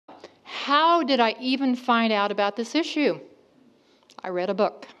how did I even find out about this issue? I read a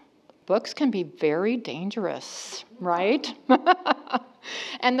book. Books can be very dangerous, right?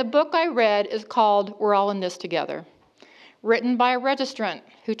 And the book I read is called We're All in This Together, written by a registrant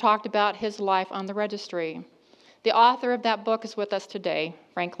who talked about his life on the registry. The author of that book is with us today,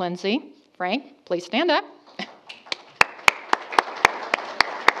 Frank Lindsay. Frank, please stand up.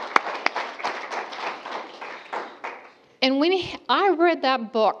 And when I read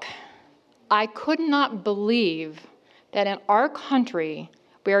that book, I could not believe that in our country,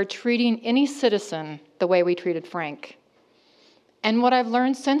 we are treating any citizen the way we treated Frank. And what I've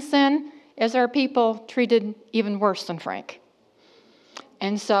learned since then is our people treated even worse than Frank.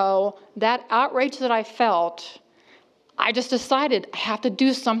 And so that outrage that I felt, I just decided I have to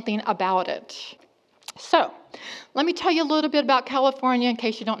do something about it. So let me tell you a little bit about California in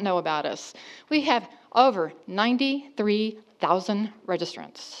case you don't know about us. We have over 93,000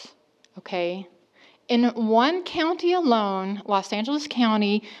 registrants, okay? In one county alone, Los Angeles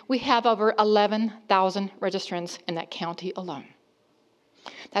County, we have over 11,000 registrants in that county alone.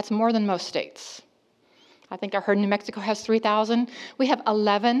 That's more than most states. I think I heard New Mexico has 3,000. We have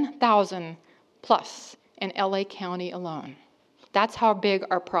 11,000 plus in LA County alone. That's how big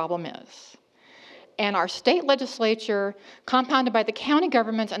our problem is. And our state legislature, compounded by the county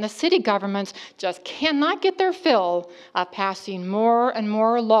governments and the city governments, just cannot get their fill of passing more and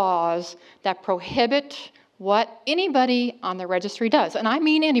more laws that prohibit what anybody on the registry does. And I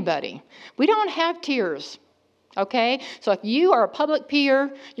mean anybody. We don't have tiers, okay? So if you are a public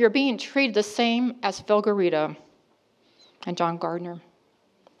peer, you're being treated the same as Phil Garrido and John Gardner.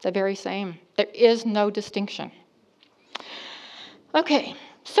 The very same. There is no distinction. Okay.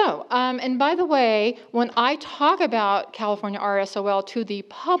 So, and by the way, when I talk about California RSOL to the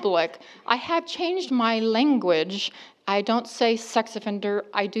public, I have changed my language. I don't say sex offender,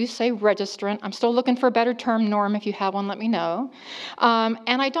 I do say registrant. I'm still looking for a better term, Norm, if you have one, let me know.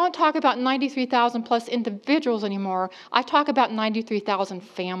 And I don't talk about 93,000 plus individuals anymore. I talk about 93,000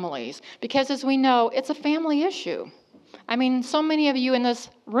 families, because as we know, it's a family issue. I mean, so many of you in this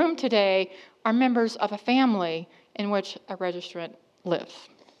room today are members of a family in which a registrant lives.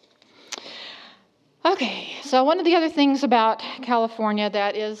 Okay, so one of the other things about California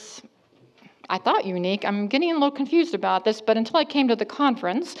that is, I thought, unique, I'm getting a little confused about this, but until I came to the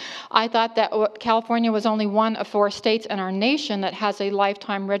conference, I thought that California was only one of 4 states in our nation that has a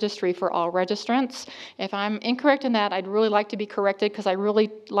lifetime registry for all registrants. If I'm incorrect in that, I'd really like to be corrected, because I really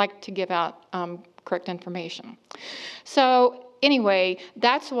like to give out correct information. So anyway,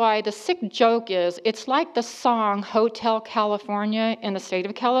 that's why the sick joke is, it's like the song Hotel California in the state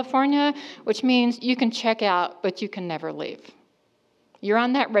of California, which means you can check out, but you can never leave. You're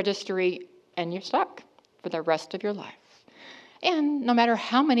on that registry, and you're stuck for the rest of your life. And no matter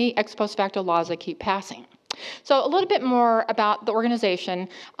how many ex post facto laws they keep passing. So a little bit more about the organization.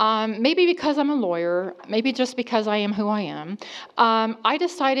 Maybe because I'm a lawyer, maybe just because I am who I am, I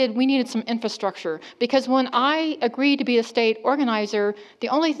decided we needed some infrastructure, because when I agreed to be a state organizer, the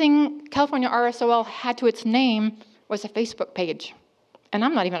only thing California RSOL had to its name was a Facebook page. And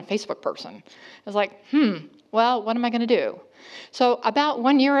I'm not even a Facebook person. I was like, well, what am I going to do? So about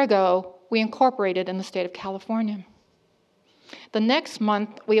 1 year ago, we incorporated in the state of California. The next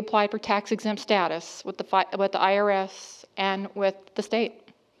month, we applied for tax-exempt status with the IRS and with the state.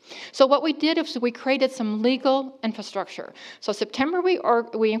 So what we did is we created some legal infrastructure. So September,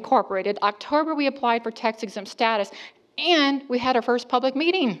 we incorporated. October, we applied for tax-exempt status, and we had our first public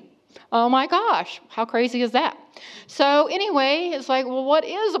meeting. Oh my gosh, how crazy is that? So anyway, it's like, well, what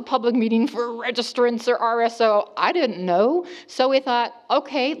is a public meeting for registrants or RSO? I didn't know. So we thought,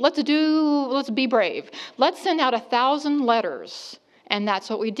 okay, let's be brave. Let's send out 1,000 letters. And that's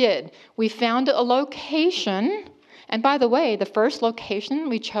what we did. We found a location. And by the way, the first location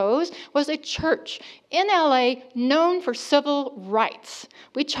we chose was a church in LA known for civil rights.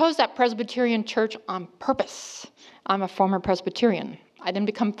 We chose that Presbyterian church on purpose. I'm a former Presbyterian. I didn't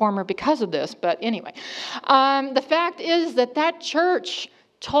become former because of this, but anyway. The fact is that church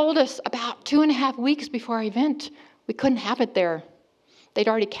told us about 2.5 weeks before our event, we couldn't have it there. They'd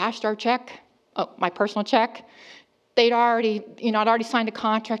already cashed our check, my personal check. I'd already signed a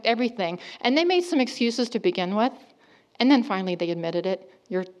contract, everything. And they made some excuses to begin with. And then finally they admitted it.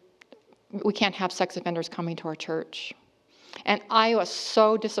 We can't have sex offenders coming to our church. And I was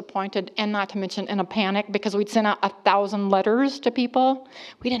so disappointed, and not to mention in a panic, because we'd sent out 1,000 letters to people.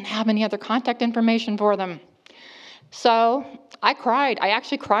 We didn't have any other contact information for them. So I cried. I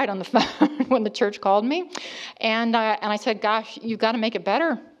actually cried on the phone when the church called me. And I said, gosh, you've got to make it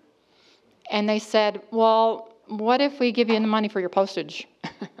better. And they said, well, what if we give you the money for your postage?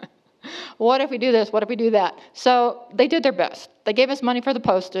 what if we do this? What if we do that? So they did their best. They gave us money for the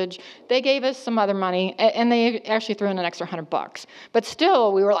postage. They gave us some other money, and they actually threw in an extra $100. But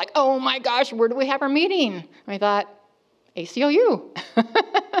still, we were like, oh my gosh, where do we have our meeting? And we thought, ACLU.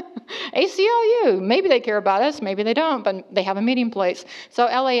 ACLU. Maybe they care about us, maybe they don't, but they have a meeting place. So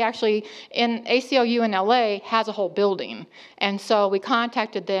LA actually, in ACLU in LA, has a whole building. And so we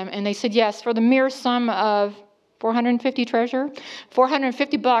contacted them, and they said, yes, for the mere sum of $450 treasure,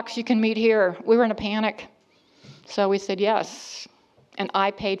 $450 you can meet here. We were in a panic. So we said yes. And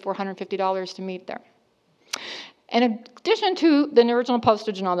I paid $450 to meet there. In addition to the original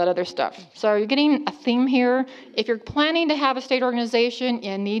postage and all that other stuff. So you're getting a theme here. If you're planning to have a state organization,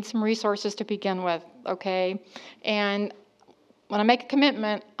 you need some resources to begin with, okay? And when I make a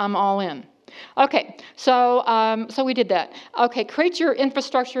commitment, I'm all in. Okay, so we did that. Okay, create your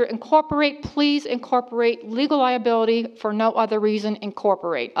infrastructure, please incorporate legal liability for no other reason,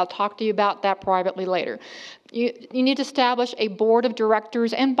 incorporate. I'll talk to you about that privately later. You need to establish a board of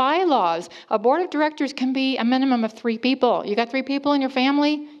directors and bylaws. A board of directors can be a minimum of 3 people. You got 3 people in your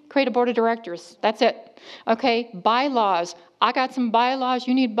family? Create a board of directors. That's it. Okay, bylaws. I got some bylaws.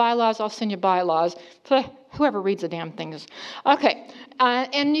 You need bylaws. I'll send you bylaws. Whoever reads the damn things. Okay,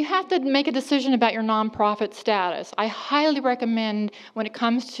 and you have to make a decision about your nonprofit status. I highly recommend when it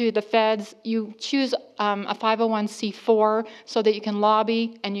comes to the feds, you choose a 501c4 so that you can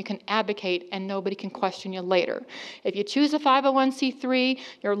lobby and you can advocate and nobody can question you later. If you choose a 501c3,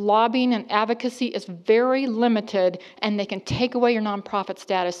 your lobbying and advocacy is very limited and they can take away your nonprofit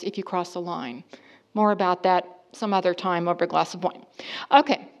status if you cross the line. More about that some other time over a glass of wine.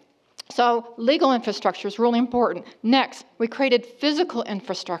 Okay. So legal infrastructure is really important. Next, we created physical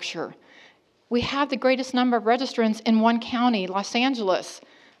infrastructure. We have the greatest number of registrants in one county, Los Angeles.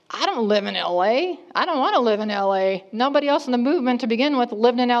 I don't live in LA. I don't want to live in LA. Nobody else in the movement to begin with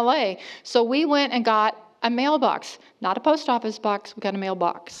lived in LA. So we went and got a mailbox, not a post office box, we got a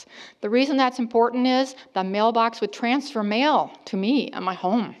mailbox. The reason that's important is the mailbox would transfer mail to me at my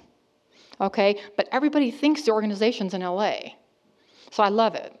home. Okay, but everybody thinks the organization's in LA. So I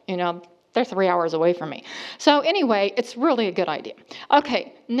love it. You know, they're 3 hours away from me. So anyway, it's really a good idea.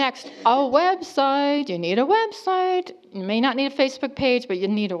 Okay, next, a website. You need a website. You may not need a Facebook page, but you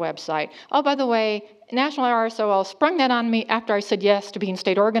need a website. Oh, by the way, National RSOL sprung that on me after I said yes to being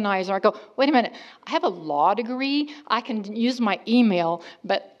state organizer. I go, wait a minute, I have a law degree. I can use my email,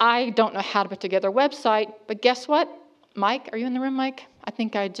 but I don't know how to put together a website. But guess what? Mike, are you in the room, Mike? I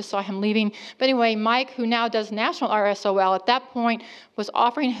think I just saw him leaving. But anyway, Mike, who now does National RSOL, at that point was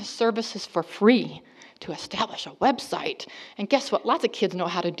offering his services for free to establish a website. And guess what? Lots of kids know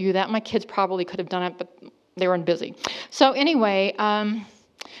how to do that. My kids probably could have done it, but they weren't busy. So anyway,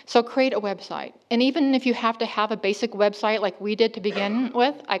 so create a website. And even if you have to have a basic website like we did to begin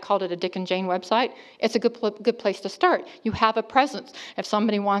with, I called it a Dick and Jane website, it's a good place to start. You have a presence. If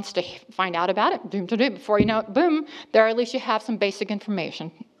somebody wants to find out about it, before you know it, boom, there at least you have some basic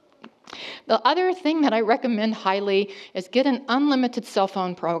information. The other thing that I recommend highly is get an unlimited cell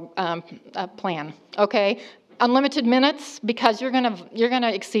phone plan, okay? Unlimited minutes, because you're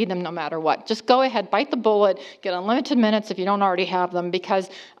gonna exceed them no matter what. Just go ahead, bite the bullet, get unlimited minutes if you don't already have them, because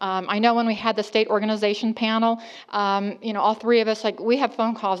I know when we had the state organization panel, all 3 of us, we have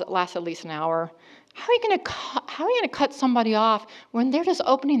phone calls that last at least an hour. How are you gonna cut somebody off when they're just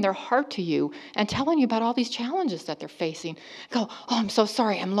opening their heart to you and telling you about all these challenges that they're facing? Go, oh, I'm so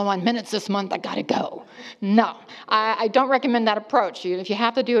sorry, I'm low on minutes this month, I gotta go. No, I don't recommend that approach. If you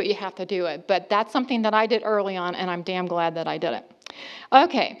have to do it, you have to do it. But that's something that I did early on, and I'm damn glad that I did it.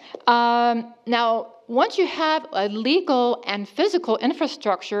 Okay, now once you have a legal and physical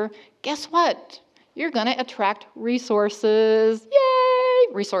infrastructure, guess what? You're gonna attract resources.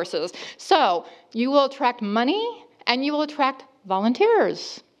 Yay, resources. So you will attract money and you will attract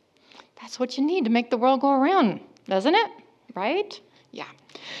volunteers. That's what you need to make the world go around, doesn't it? Right? Yeah.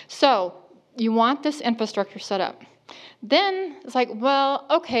 So you want this infrastructure set up. Then it's like, well,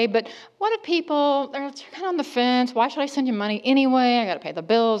 okay, but what if people, they're kind of on the fence, why should I send you money anyway? I got to pay the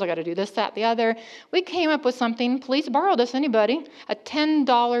bills, I got to do this, that, the other. We came up with something, please borrow this, anybody, a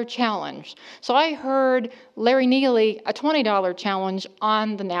 $10 challenge. So I heard Larry Neely, a $20 challenge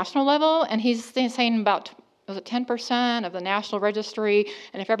on the national level, and he's saying about, was it 10% of the national registry,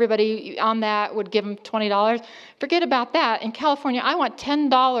 and if everybody on that would give them $20, forget about that. In California, I want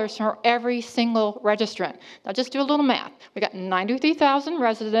 $10 for every single registrant. Now just do a little math. We got 93,000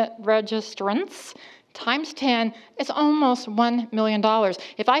 registrants times 10, it's almost $1 million.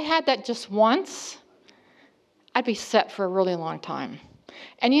 If I had that just once, I'd be set for a really long time.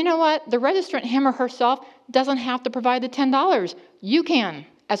 And you know what? The registrant, him or herself, doesn't have to provide the $10. You can.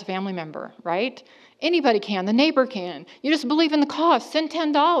 as a family member, right? Anybody can. The neighbor can. You just believe in the cause. Send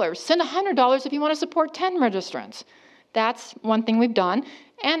 $10. Send $100 if you want to support 10 registrants. That's one thing we've done,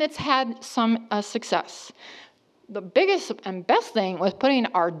 and it's had some success. The biggest and best thing was putting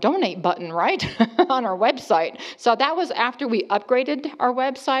our donate button, right, on our website. So that was after we upgraded our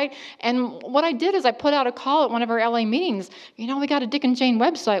website. And what I did is I put out a call at one of our LA meetings. We got a Dick and Jane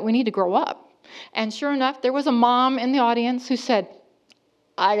website. We need to grow up. And sure enough, there was a mom in the audience who said,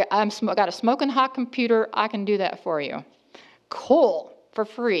 I got a smoking hot computer. I can do that for you. Cool. For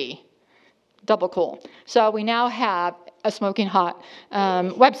free. Double cool. So we now have a smoking hot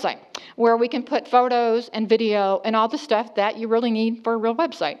website where we can put photos and video and all the stuff that you really need for a real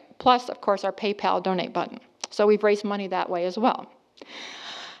website. Plus, of course, our PayPal donate button. So we've raised money that way as well.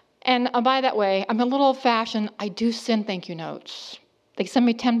 And by that way, I'm a little old-fashioned. I do send thank you notes. They send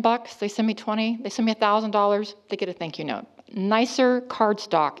me $10, they send me $20, they send me $1,000, they get a thank you note. Nicer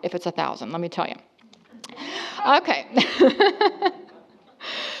cardstock if it's $1,000, let me tell you. Okay.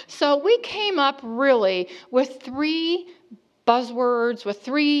 So we came up really with 3 buzzwords, with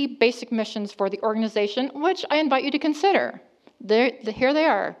 3 basic missions for the organization, which I invite you to consider. Here they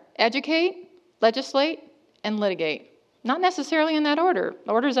are: educate, legislate, and litigate. Not necessarily in that order.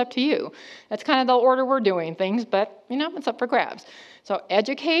 The order is up to you. That's kind of the order we're doing things, but, it's up for grabs. So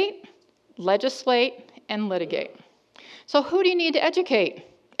educate, legislate, and litigate. So who do you need to educate?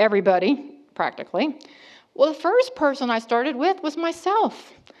 Everybody, practically. Well, the first person I started with was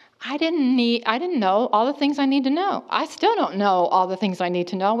myself. I didn't know all the things I need to know. I still don't know all the things I need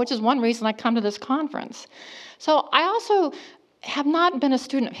to know, which is one reason I come to this conference. So I also have not been a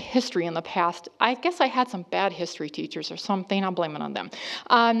student of history in the past. I guess I had some bad history teachers or something. I'll blame it on them.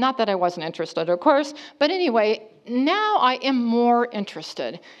 Not that I wasn't interested, of course. But anyway, now I am more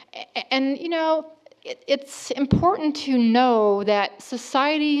interested. And, it's important to know that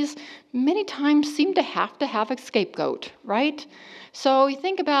societies many times seem to have a scapegoat, right? So you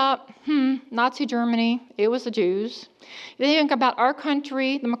think about, Nazi Germany, it was the Jews. You think about our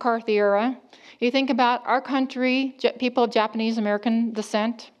country, the McCarthy era. You think about our country, people of Japanese American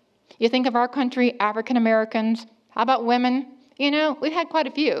descent. You think of our country, African Americans. How about women? We've had quite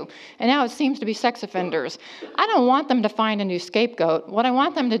a few. And now it seems to be sex offenders. I don't want them to find a new scapegoat. What I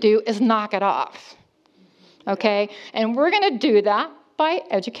want them to do is knock it off. Okay? And we're going to do that by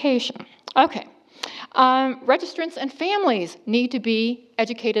education. Okay. Registrants and families need to be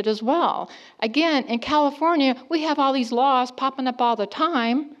educated as well. Again, in California, we have all these laws popping up all the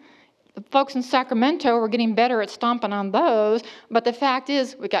time. The folks in Sacramento are getting better at stomping on those, but the fact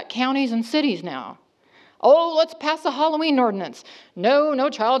is we've got counties and cities now. Oh, let's pass a Halloween ordinance. No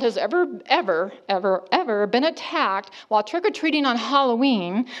child has ever been attacked while trick-or-treating on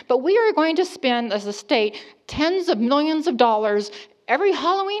Halloween, but we are going to spend, as a state, tens of millions of dollars every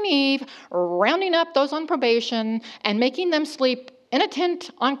Halloween Eve rounding up those on probation and making them sleep in a tent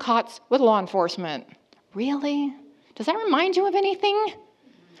on cots with law enforcement. Really? Does that remind you of anything?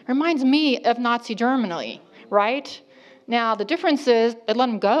 It reminds me of Nazi Germany, right? Now, the difference is they let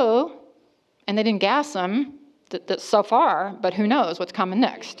them go, and they didn't gas them so far, but who knows what's coming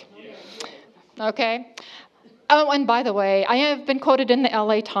next. Okay? Oh, and by the way, I have been quoted in the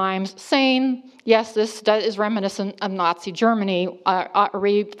LA Times saying, yes, this is reminiscent of Nazi Germany,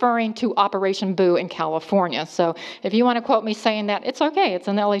 referring to Operation Boo in California. So if you want to quote me saying that, it's okay. It's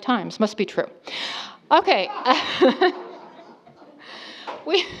in the LA Times. Must be true. Okay.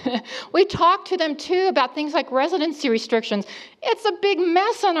 We talked to them, too, about things like residency restrictions. It's a big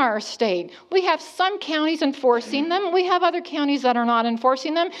mess in our state. We have some counties enforcing them. We have other counties that are not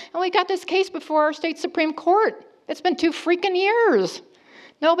enforcing them. And we got this case before our state Supreme Court. It's been 2 freaking years.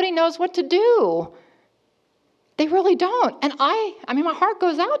 Nobody knows what to do. They really don't. And I mean, my heart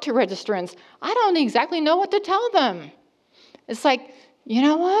goes out to registrants. I don't exactly know what to tell them. It's like, you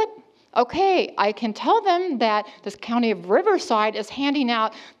know what? Okay, I can tell them that this county of Riverside is handing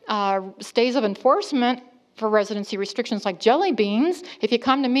out stays of enforcement for residency restrictions like jelly beans. If you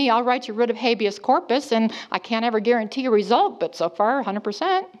come to me, I'll write you writ of habeas corpus, and I can't ever guarantee a result, but so far,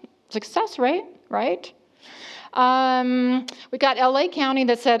 100% success rate, right? We got LA County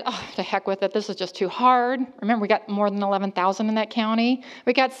that said, oh, to heck with it, this is just too hard. Remember, we got more than 11,000 in that county.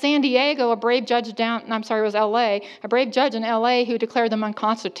 We got San Diego, a brave judge it was LA, a brave judge in LA who declared them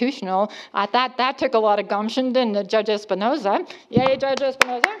unconstitutional. I thought that took a lot of gumption, didn't it, Judge Espinoza? Yay, Judge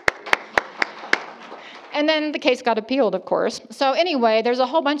Espinoza. And then the case got appealed, of course. So anyway, there's a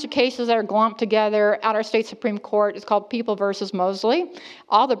whole bunch of cases that are glomped together at our state Supreme Court. It's called People versus Mosley.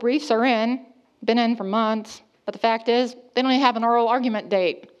 All the briefs are been in for months. But the fact is, they don't even have an oral argument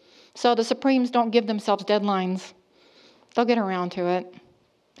date. So the Supremes don't give themselves deadlines. They'll get around to it.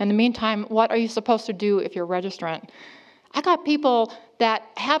 In the meantime, what are you supposed to do if you're a registrant? I got people that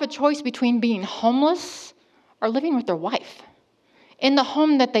have a choice between being homeless or living with their wife in the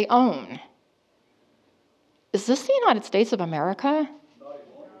home that they own. Is this the United States of America?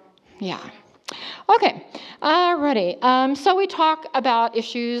 Yeah. Okay, alrighty. So we talk about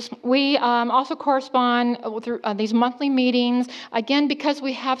issues. We also correspond through these monthly meetings. Again, because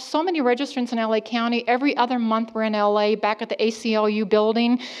we have so many registrants in LA County, every other month we're in LA back at the ACLU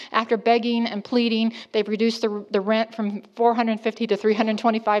building. After begging and pleading, they've reduced the rent from $450 to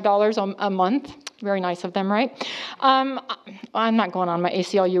 $325 a month. Very nice of them, right? I'm not going on my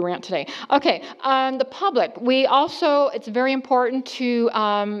ACLU rant today. Okay, the public. It's very important to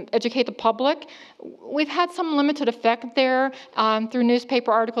educate the public. We've had some limited effect there through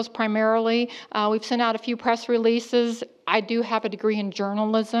newspaper articles primarily. We've sent out a few press releases. I do have a degree in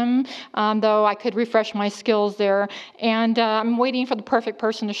journalism, though I could refresh my skills there. And I'm waiting for the perfect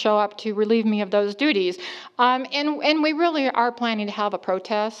person to show up to relieve me of those duties. And we really are planning to have a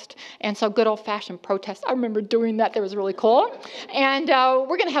protest. And so good old-fashioned protest. I remember doing that. That was really cool. And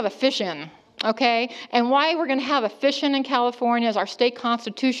we're going to have a fish-in. Okay, and why we're going to have a fish-in California is our state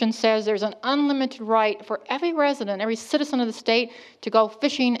constitution says there's an unlimited right for every resident, every citizen of the state to go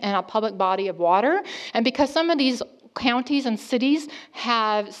fishing in a public body of water. And because some of these counties and cities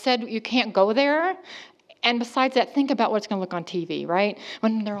have said you can't go there, and besides that, think about what it's going to look on TV, right?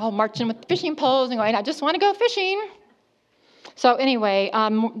 When they're all marching with fishing poles and going, I just want to go fishing. So anyway,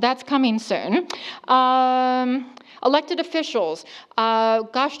 that's coming soon. Elected officials,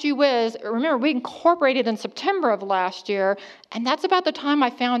 gosh gee whiz, remember we incorporated in September of last year, and that's about the time I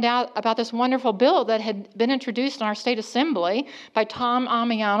found out about this wonderful bill that had been introduced in our state assembly by Tom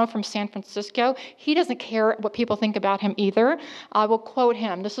Amiano from San Francisco. He doesn't care what people think about him either. I will quote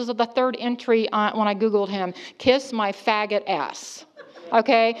him. This is the third entry when I Googled him. Kiss my faggot ass.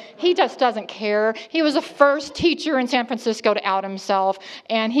 Okay, he just doesn't care. He was the first teacher in San Francisco to out himself,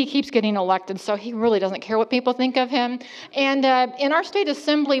 and he keeps getting elected, so he really doesn't care what people think of him. And in our state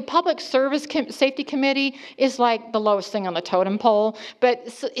assembly, Public Service Safety Committee is like the lowest thing on the totem pole.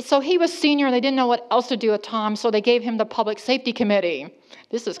 But so he was senior, and they didn't know what else to do with Tom, so they gave him the Public Safety Committee.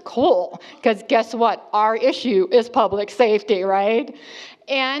 This is cool, because guess what? Our issue is public safety, right?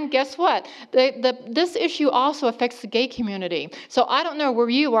 And guess what? This issue also affects the gay community. So I don't know where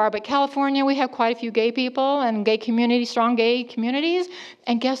you are, but California, we have quite a few gay people and gay communities, strong gay communities.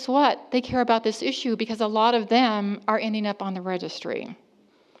 And guess what? They care about this issue because a lot of them are ending up on the registry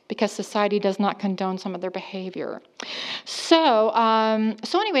because society does not condone some of their behavior. So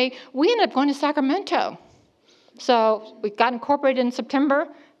anyway, we ended up going to Sacramento. So we got incorporated in September.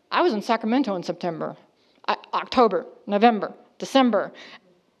 I was in Sacramento in September, October, November, December.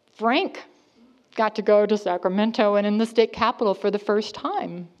 Frank got to go to Sacramento and in the state capitol for the first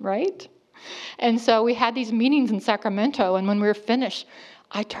time, right? And so we had these meetings in Sacramento, and when we were finished,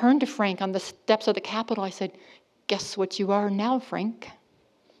 I turned to Frank on the steps of the capitol. I said, guess what you are now, Frank?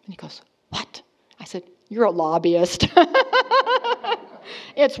 And he goes, what? I said, you're a lobbyist.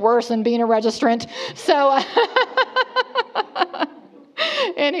 It's worse than being a registrant. So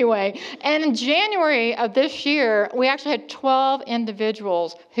anyway, and in January of this year, we actually had 12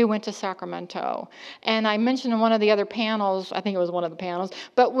 individuals who went to Sacramento. And I mentioned in one of the other panels, I think it was one of the panels,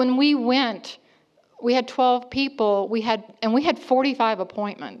 but when we went, we had 12 people, we had 45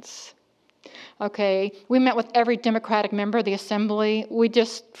 appointments. Okay, we met with every Democratic member of the Assembly. We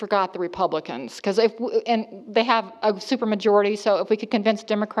just forgot the Republicans and they have a supermajority. So if we could convince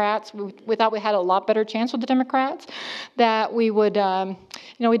Democrats, we thought we had a lot better chance with the Democrats that we would,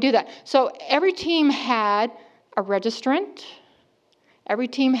 we do that. So every team had a registrant, every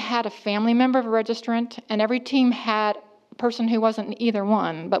team had a family member of a registrant, and every team had person who wasn't either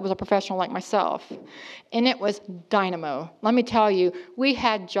one, but was a professional like myself. And it was dynamo. Let me tell you, we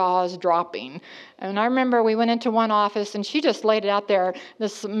had jaws dropping. And I remember we went into one office, and she just laid it out there,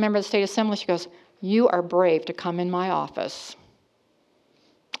 this member of the State Assembly, she goes, you are brave to come in my office.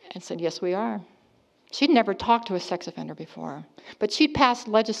 And said, yes, we are. She'd never talked to a sex offender before, but she'd passed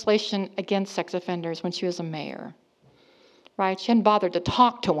legislation against sex offenders when she was a mayor, right? She hadn't bothered to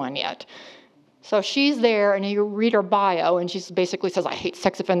talk to one yet. So she's there, and you read her bio, and she basically says, I hate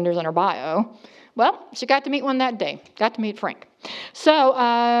sex offenders in her bio. Well, she got to meet one that day, got to meet Frank. So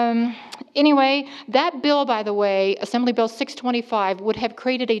anyway, that bill, by the way, Assembly Bill 625, would have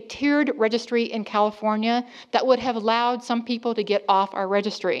created a tiered registry in California that would have allowed some people to get off our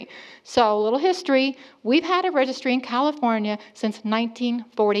registry. So a little history, we've had a registry in California since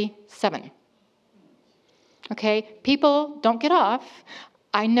 1947. Okay, people don't get off.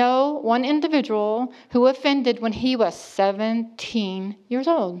 I know one individual who offended when he was 17 years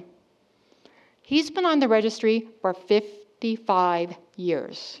old. He's been on the registry for 55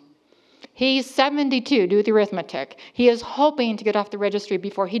 years. He's 72, do the arithmetic. He is hoping to get off the registry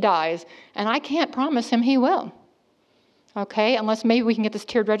before he dies, and I can't promise him he will. Okay, unless maybe we can get this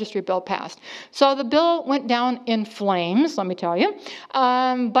tiered registry bill passed. So the bill went down in flames, let me tell you.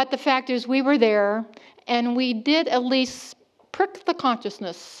 But the fact is we were there, and we did at least prick the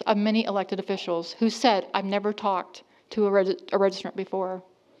consciousness of many elected officials who said, I've never talked to a registrant before.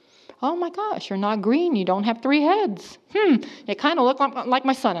 Oh my gosh, you're not green, you don't have 3 heads. You kind of look like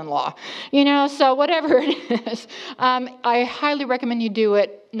my son-in-law. So whatever it is, I highly recommend you do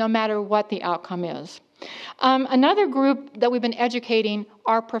it no matter what the outcome is. Another group that we've been educating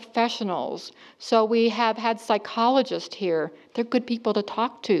are professionals. So we have had psychologists here. They're good people to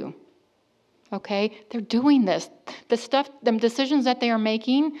talk to. Okay, they're doing this. The decisions that they are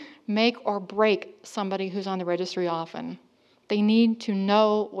making make or break somebody who's on the registry often. They need to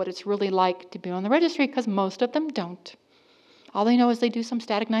know what it's really like to be on the registry because most of them don't. All they know is they do some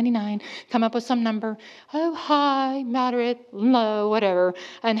static 99, come up with some number, high, moderate, low, whatever,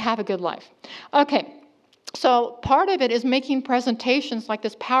 and have a good life. Okay, so part of it is making presentations like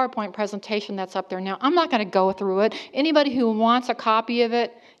this PowerPoint presentation that's up there now. I'm not going to go through it. Anybody who wants a copy of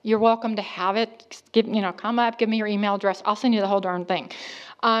it, you're welcome to have it. Come up, give me your email address. I'll send you the whole darn thing.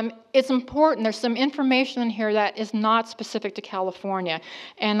 It's important. There's some information in here that is not specific to California.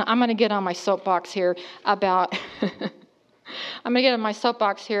 And I'm going to get on my soapbox here about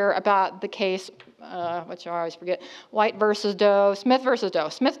the case, which I always forget, White versus Doe, Smith versus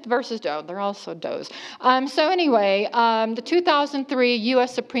Doe. They're also Does. So anyway, the 2003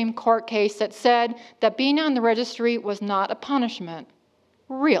 U.S. Supreme Court case that said that being on the registry was not a punishment.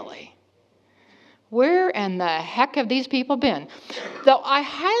 Really? Where in the heck have these people been? Though I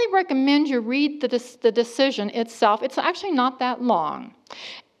highly recommend you read the decision itself. It's actually not that long.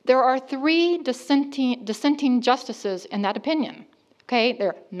 There are 3 dissenting justices in that opinion. Okay, there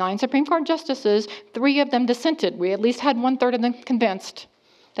are 9 Supreme Court justices. 3 of them dissented. We at least had 1/3 of them convinced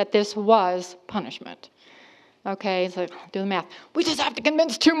that this was punishment. Okay, so do the math. We just have to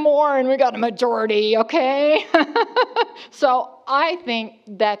convince 2 more and we got a majority, okay? So I think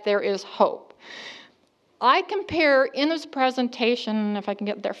that there is hope. I compare in this presentation, if I can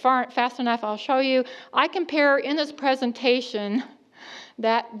get there fast enough, I'll show you. I compare in this presentation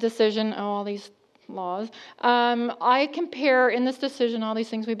that decision, all these laws. I compare in this decision all these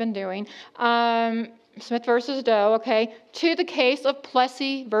things we've been doing. Smith versus Doe, okay, to the case of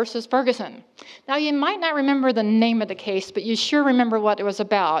Plessy versus Ferguson. Now, you might not remember the name of the case, but you sure remember what it was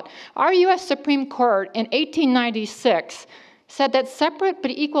about. Our U.S. Supreme Court in 1896 said that separate but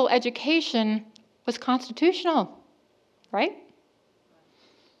equal education was constitutional, right?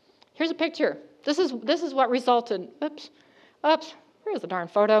 Here's a picture. This is what resulted. Oops. Where's the darn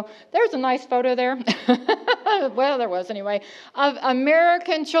photo? There's a nice photo there. Well, there was anyway, of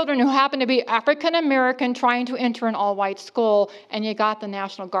American children who happened to be African American trying to enter an all-white school, and you got the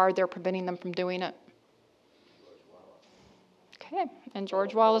National Guard there preventing them from doing it. Okay, and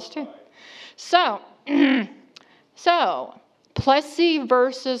George Wallace too. So Plessy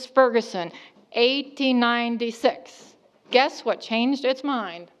versus Ferguson, 1896. Guess what changed its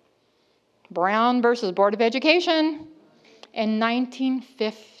mind? Brown versus Board of Education in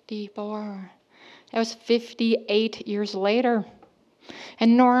 1954. That was 58 years later.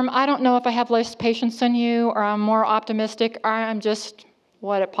 And Norm, I don't know if I have less patience than you, or I'm more optimistic, or I'm just,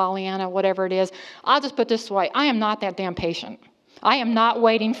 Pollyanna, whatever it is. I'll just put it this way. I am not that damn patient. I am not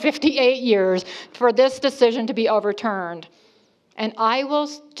waiting 58 years for this decision to be overturned. And I will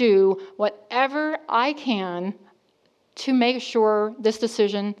do whatever I can to make sure this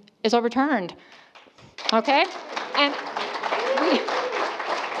decision is overturned. Okay?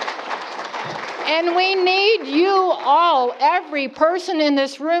 And we need you all, every person in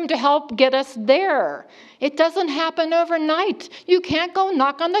this room, to help get us there. It doesn't happen overnight. You can't go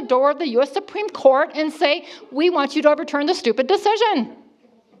knock on the door of the U.S. Supreme Court and say, we want you to overturn the stupid decision.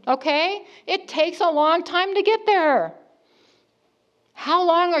 Okay? It takes a long time to get there. How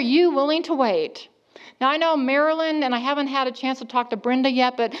long are you willing to wait? Now, I know Maryland, and I haven't had a chance to talk to Brenda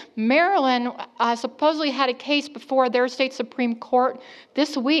yet, but Maryland supposedly had a case before their state Supreme Court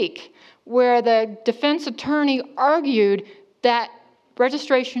this week where the defense attorney argued that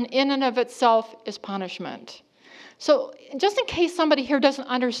registration in and of itself is punishment. So just in case somebody here doesn't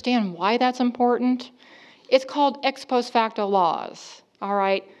understand why that's important, it's called ex post facto laws, all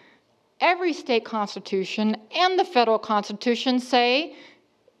right? Every state constitution and the federal constitution say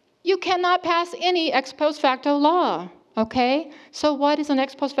you cannot pass any ex post facto law. Okay? So what is an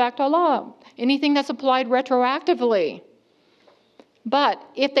ex post facto law? Anything that's applied retroactively. But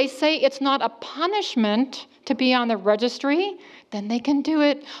if they say it's not a punishment to be on the registry, then they can do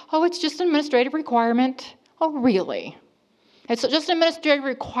it. Oh, it's just an administrative requirement. Oh, really? It's just an administrative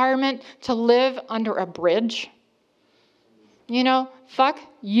requirement to live under a bridge? You know, fuck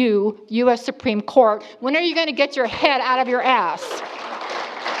you, U.S. Supreme Court. When are you going to get your head out of your ass?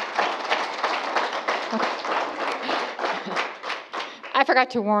 I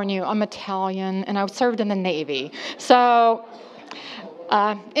forgot to warn you, I'm Italian, and I served in the Navy. So,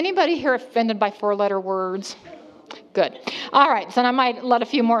 anybody here offended by four-letter words? Good. All right, so I might let a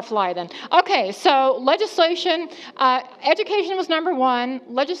few more fly then. Okay, so legislation, education was number one.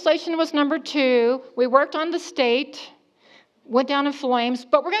 Legislation was number two. We worked on the state, went down in flames,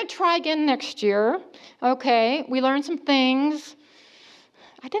 but we're going to try again next year. Okay, we learned some things.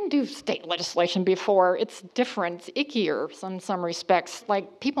 I didn't do state legislation before. It's different. It's ickier in some respects.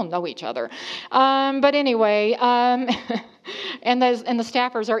 Like, people know each other. But anyway, and the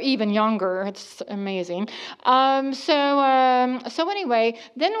staffers are even younger. It's amazing. So anyway,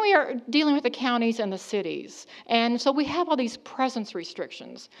 then we are dealing with the counties and the cities. And so we have all these presence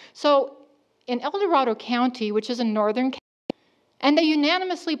restrictions. So in El Dorado County, which is in northern California, and they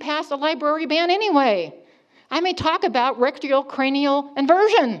unanimously passed a library ban anyway. I may talk about rectal cranial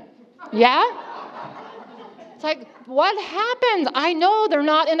inversion. Yeah? It's like, what happened? I know they're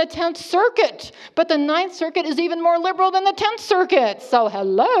not in the 10th Circuit, but the 9th Circuit is even more liberal than the 10th Circuit. So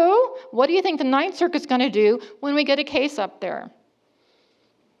hello? What do you think the 9th Circuit's going to do when we get a case up there?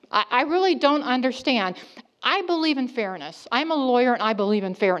 I really don't understand. I believe in fairness. I'm a lawyer and I believe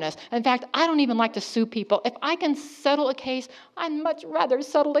in fairness. In fact, I don't even like to sue people. If I can settle a case, I'd much rather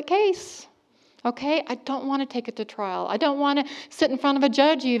settle a case. Okay? I don't want to take it to trial. I don't want to sit in front of a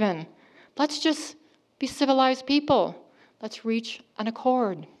judge even. Let's just be civilized people. Let's reach an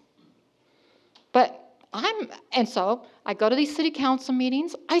accord. And so I go to these city council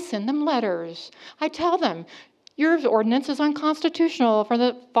meetings. I send them letters. I tell them, your ordinance is unconstitutional for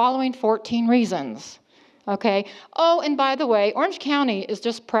the following 14 reasons. Okay. Oh, and by the way, Orange County is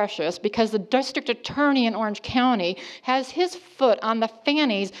just precious because the district attorney in Orange County has his foot on the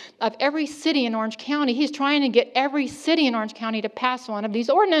fannies of every city in Orange County. He's trying to get every city in Orange County to pass one of these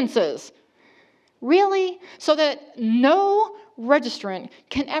ordinances. Really? So that no registrant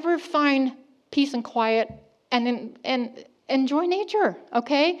can ever find peace and quiet and enjoy nature.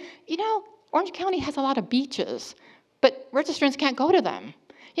 Okay? You know, Orange County has a lot of beaches, but registrants can't go to them.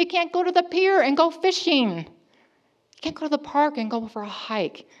 You can't go to the pier and go fishing. You can't go to the park and go for a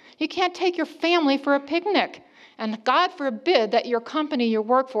hike. You can't take your family for a picnic. And God forbid that your company you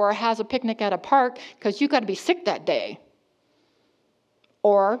work for has a picnic at a park because you got to be sick that day.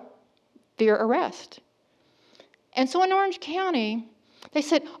 Or fear arrest. And so in Orange County, they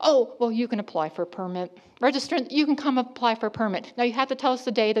said, oh, well, you can apply for a permit. Registrant, you can come apply for a permit. Now, you have to tell us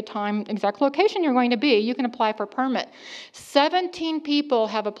the day, the time, exact location you're going to be. You can apply for a permit. 17 people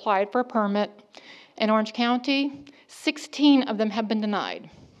have applied for a permit in Orange County. 16 of them have been denied.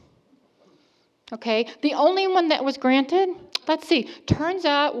 Okay? The only one that was granted, let's see, turns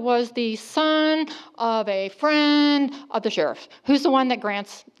out was the son of a friend of the sheriff, who's the one that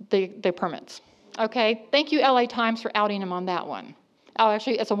grants the permits. Okay? Thank you, LA Times, for outing him on that one. Oh,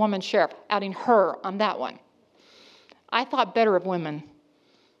 actually, it's a woman sheriff, outing her on that one. I thought better of women.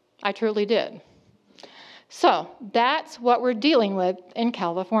 I truly did. So that's what we're dealing with in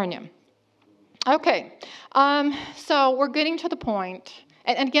California. Okay, so we're getting to the point,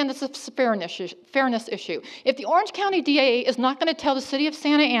 and again, this is a fairness issue. If the Orange County DA is not going to tell the city of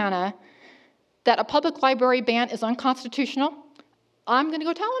Santa Ana that a public library ban is unconstitutional, I'm going to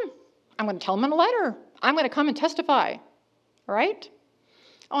go tell him. I'm going to tell him in a letter. I'm going to come and testify. All right?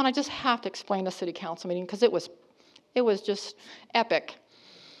 Oh, and I just have to explain the city council meeting because it was just epic.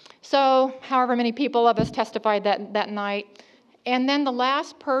 So, however many people of us testified that night. And then the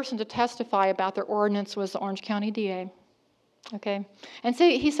last person to testify about their ordinance was the Orange County DA. Okay? And so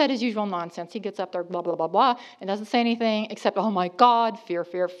he said his usual nonsense. He gets up there, blah, blah, blah, blah, and doesn't say anything except, oh my God, fear,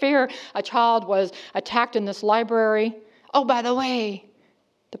 fear, fear. A child was attacked in this library. Oh, by the way,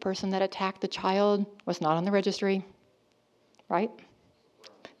 the person that attacked the child was not on the registry. Right?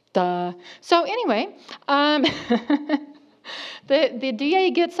 Duh. So anyway, the DA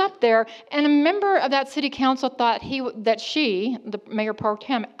gets up there, and a member of that city council thought the Mayor Pro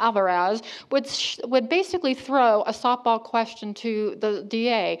Tem Alvarez, would basically throw a softball question to the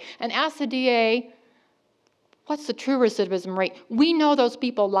DA and ask the DA, what's the true recidivism rate? We know those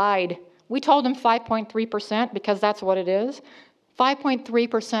people lied. We told them 5.3% because that's what it is.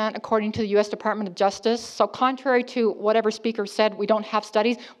 5.3% according to the U.S. Department of Justice. So contrary to whatever speaker said, we don't have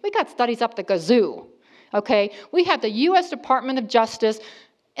studies. We got studies up the gazoo, okay? We have the U.S. Department of Justice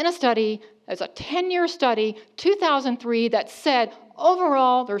in a study, it's a 10-year study, 2003, that said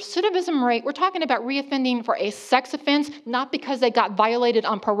overall the recidivism rate, we're talking about reoffending for a sex offense, not because they got violated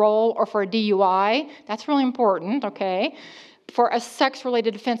on parole or for a DUI. That's really important, okay? For a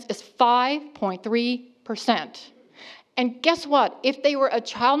sex-related offense is 5.3%. And guess what? If they were a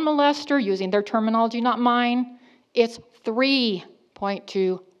child molester, using their terminology, not mine, it's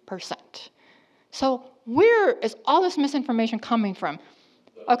 3.2%. So where is all this misinformation coming from?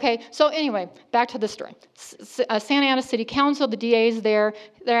 Okay, so anyway, back to the story. Santa Ana City Council, the DA is there.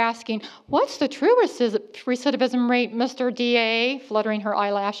 They're asking, what's the true recidivism rate, Mr. DA, fluttering her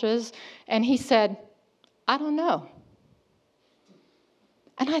eyelashes? And he said, I don't know.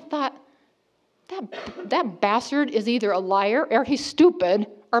 And I thought, that bastard is either a liar or he's stupid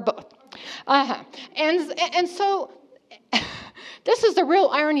or both. And so this is the real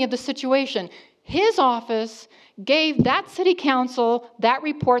irony of the situation. His office gave that city council that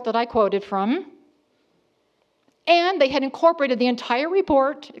report that I quoted from, and they had incorporated the entire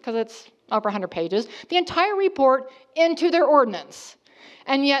report, because it's over 100 pages, the entire report into their ordinance.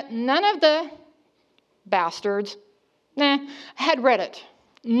 And yet none of the bastards had read it.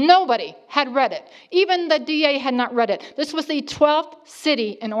 Nobody had read it. Even the DA had not read it. This was the 12th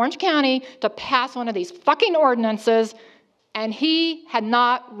city in Orange County to pass one of these fucking ordinances, and he had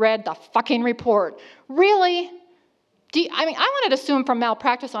not read the fucking report. Really? I wanted to sue him for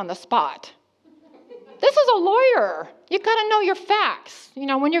malpractice on the spot. This is a lawyer. You got to know your facts. You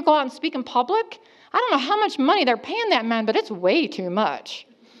know, when you go out and speak in public, I don't know how much money they're paying that man, but it's way too much.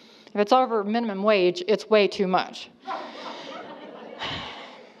 If it's over minimum wage, it's way too much.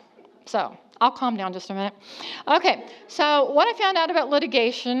 So I'll calm down just a minute. Okay, so what I found out about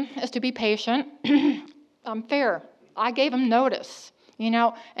litigation is to be patient. I'm fair. I gave them notice, you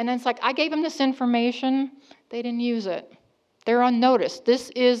know, and then it's like I gave them this information. They didn't use it. They're on notice. This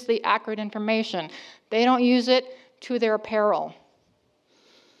is the accurate information. They don't use it to their peril.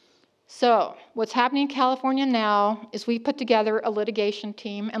 So what's happening in California now is we put together a litigation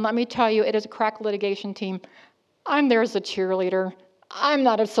team, and let me tell you, it is a crack litigation team. I'm there as a cheerleader. I'm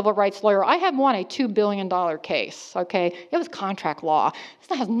not a civil rights lawyer. I have won a $2 billion case, okay? It was contract law.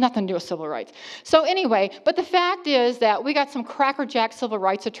 This has nothing to do with civil rights. So anyway, but the fact is that we got some crackerjack civil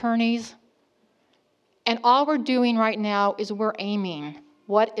rights attorneys, and all we're doing right now is we're aiming.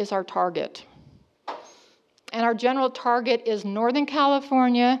 What is our target? And our general target is Northern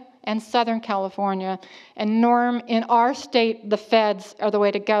California and Southern California. And Norm, in our state, the feds are the way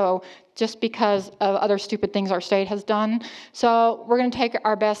to go, just because of other stupid things our state has done. So we're going to take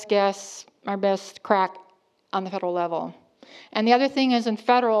our best guess, our best crack on the federal level. And the other thing is, in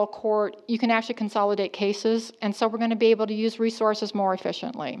federal court, you can actually consolidate cases, and so we're going to be able to use resources more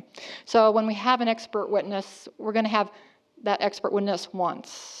efficiently. So when we have an expert witness, we're going to have that expert witness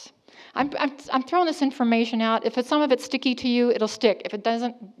once. I'm throwing this information out. If some of it's sticky to you, it'll stick. If it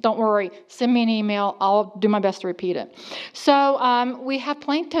doesn't, don't worry. Send me an email. I'll do my best to repeat it. So we have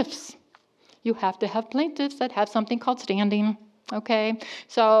plaintiffs. You have to have plaintiffs that have something called standing. Okay,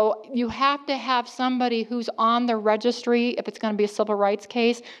 so you have to have somebody who's on the registry, if it's going to be a civil rights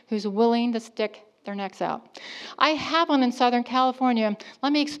case, who's willing to stick their necks out. I have one in Southern California.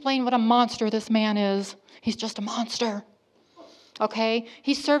 Let me explain what a monster this man is. He's just a monster. Okay,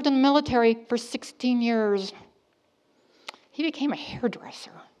 he served in the military for 16 years. He became a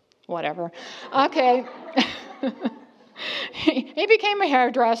hairdresser. Whatever. Okay. He became a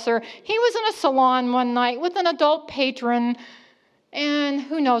hairdresser. He was in a salon one night with an adult patron. And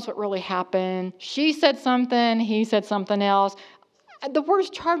who knows what really happened. She said something, he said something else. The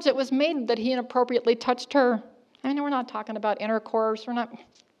worst charge that was made that he inappropriately touched her. I know we're not talking about intercourse. We're not,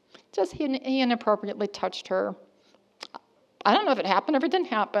 just he inappropriately touched her. I don't know if it happened or if it didn't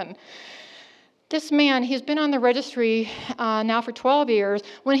happen. This man, he's been on the registry now for 12 years.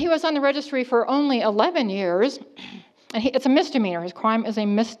 When he was on the registry for only 11 years, and it's a misdemeanor. His crime is a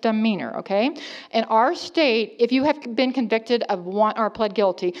misdemeanor, okay? In our state, if you have been convicted of one or pled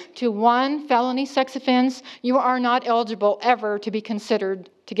guilty to one felony sex offense, you are not eligible ever to be considered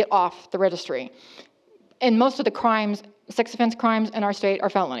to get off the registry. And most of the crimes, sex offense crimes in our state are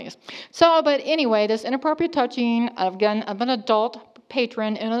felonies. So, but anyway, this inappropriate touching, again, of an adult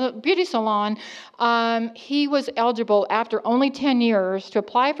patron in a beauty salon, he was eligible after only 10 years to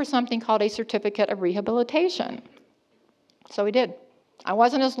apply for something called a certificate of rehabilitation. So he did. I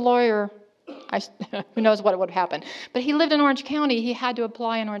wasn't his lawyer. Who knows what would happen. But he lived in Orange County. He had to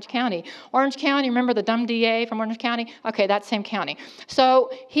apply in Orange County. Orange County, remember the dumb DA from Orange County? Okay, that same county. So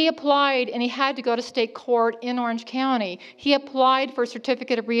he applied, and he had to go to state court in Orange County. He applied for a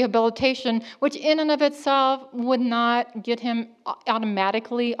certificate of rehabilitation, which in and of itself would not get him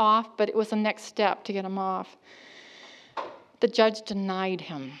automatically off, but it was the next step to get him off. The judge denied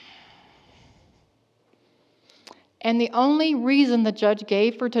him. And the only reason the judge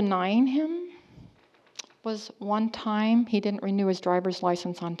gave for denying him was one time he didn't renew his driver's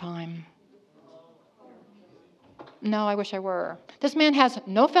license on time. No, I wish I were. This man has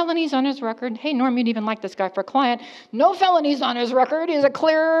no felonies on his record. Hey, Norm, you'd even like this guy for a client. No felonies on his record. He's a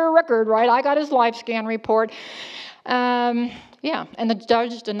clear record, right? I got his life scan report. Yeah, and the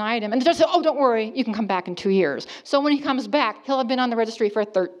judge denied him. And the judge said, oh, don't worry, you can come back in 2 years. So when he comes back, he'll have been on the registry for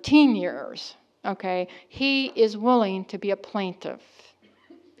 13 years. Okay? He is willing to be a plaintiff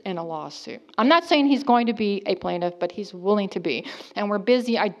in a lawsuit. I'm not saying he's going to be a plaintiff, but he's willing to be. And we're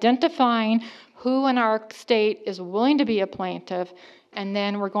busy identifying who in our state is willing to be a plaintiff, and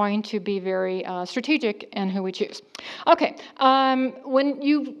then we're going to be very strategic in who we choose. Okay, when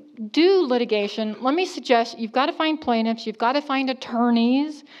you do litigation, let me suggest you've got to find plaintiffs, you've got to find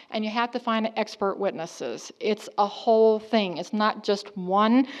attorneys, and you have to find expert witnesses. It's a whole thing. It's not just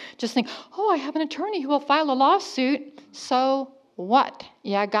one. Just think, oh, I have an attorney who will file a lawsuit, so what?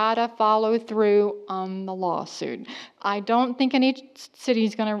 You gotta follow through on the lawsuit. I don't think any city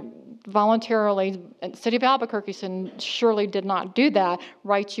is going to voluntarily, the city of Albuquerque surely did not do that,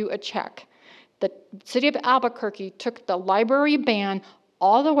 write you a check. The city of Albuquerque took the library ban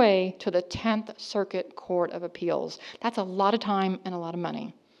all the way to the 10th Circuit Court of Appeals. That's a lot of time and a lot of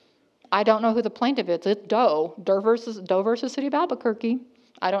money. I don't know who the plaintiff is. It's Doe versus City of Albuquerque.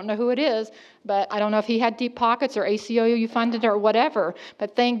 I don't know who it is, but I don't know if he had deep pockets or ACLU funded or whatever,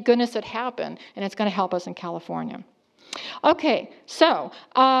 but thank goodness it happened, and it's going to help us in California. Okay, so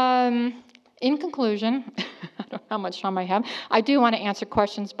in conclusion, I don't know how much time I have. I do want to answer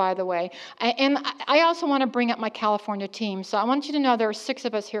questions, by the way. And I also want to bring up my California team. So I want you to know there are 6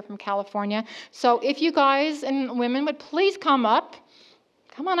 of us here from California. So if you guys and women would please come up.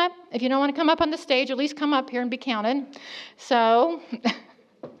 Come on up. If you don't want to come up on the stage, at least come up here and be counted. So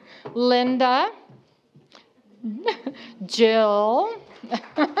Linda, Jill,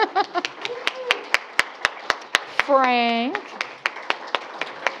 Frank,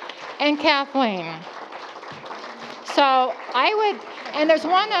 and Kathleen. So I would, and there's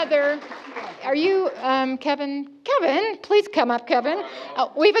one other, are you Kevin? Kevin, please come up, Kevin.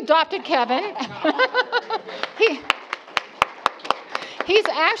 We've adopted Kevin. He's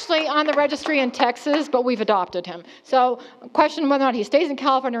actually on the registry in Texas, but we've adopted him. So question whether or not he stays in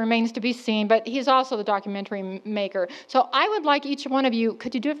California remains to be seen, but he's also the documentary maker. So I would like each one of you,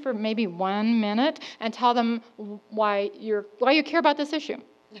 could you do it for maybe 1 minute and tell them why you care about this issue?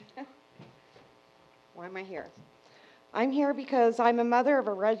 Why am I here? I'm here because I'm a mother of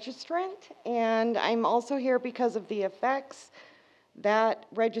a registrant, and I'm also here because of the effects that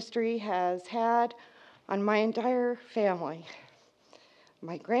registry has had on my entire family.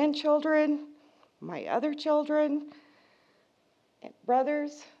 My grandchildren, my other children,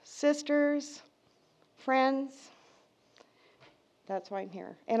 brothers, sisters, friends. That's why I'm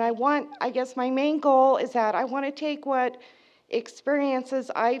here. And I guess my main goal is that I want to take what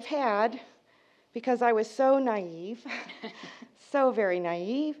experiences I've had, because I was so naive, so very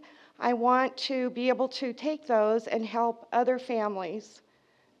naive. I want to be able to take those and help other families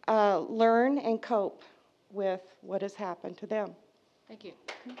learn and cope with what has happened to them. Thank you.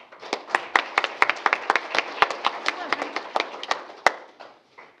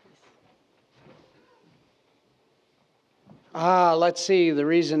 Let's see. The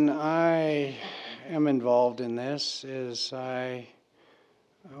reason I am involved in this is I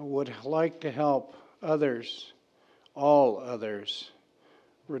would like to help others, all others,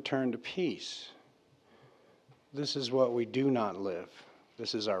 return to peace. This is what we do not live.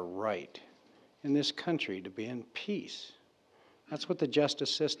 This is our right in this country, to be in peace. That's what the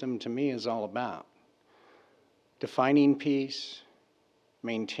justice system to me is all about. Defining peace,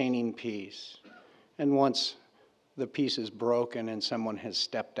 maintaining peace, and once the peace is broken and someone has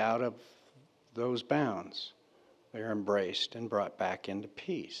stepped out of those bounds, they're embraced and brought back into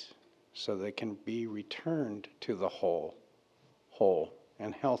peace so they can be returned to the whole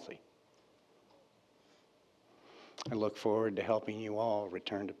and healthy. I look forward to helping you all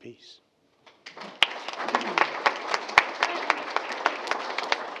return to peace.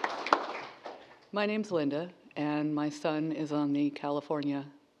 My name's Linda, and my son is on the California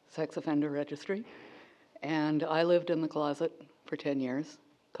Sex Offender Registry. And I lived in the closet for 10 years,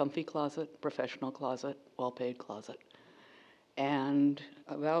 comfy closet, professional closet, well-paid closet. And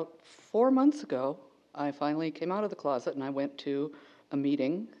about 4 months ago, I finally came out of the closet and I went to a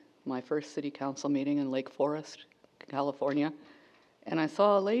meeting, my first city council meeting in Lake Forest, California. And I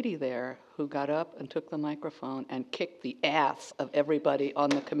saw a lady there who got up and took the microphone and kicked the ass of everybody on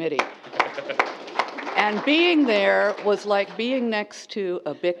the committee. And being there was like being next to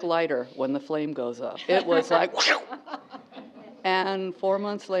a Bic lighter when the flame goes up. It was like, whew. And 4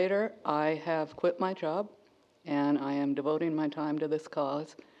 months later, I have quit my job, and I am devoting my time to this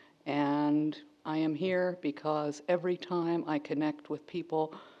cause. And I am here because every time I connect with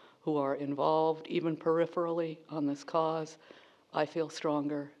people who are involved, even peripherally, on this cause, I feel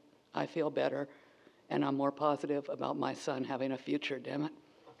stronger, I feel better, and I'm more positive about my son having a future, damn it.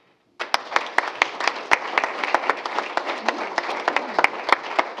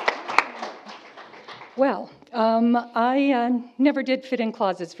 Well, I never did fit in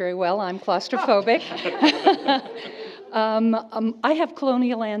closets very well. I'm claustrophobic. I have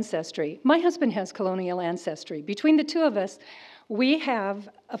colonial ancestry. My husband has colonial ancestry. Between the two of us, we have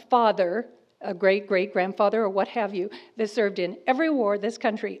a father, a great-great-grandfather or what have you, that served in every war this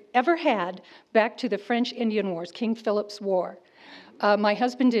country ever had back to the French Indian Wars, King Philip's War. My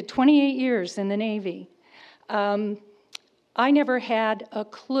husband did 28 years in the Navy. I never had a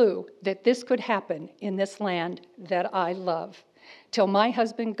clue that this could happen in this land that I love till my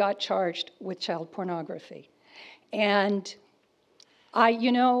husband got charged with child pornography. And I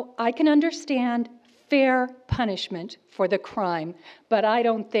can understand fair punishment for the crime, but I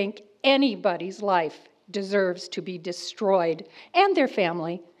don't think anybody's life deserves to be destroyed, and their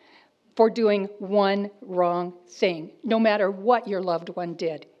family, for doing one wrong thing. No matter what your loved one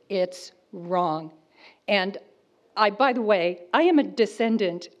did, it's wrong. And by the way, I am a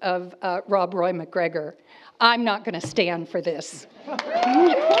descendant of Rob Roy McGregor. I'm not going to stand for this.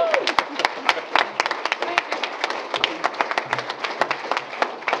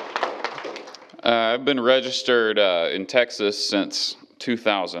 I've been registered in Texas since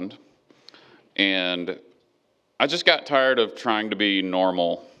 2000, and I just got tired of trying to be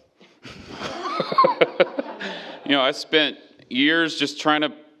normal. I spent years just trying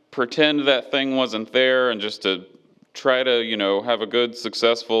to pretend that thing wasn't there and just to try to, have a good,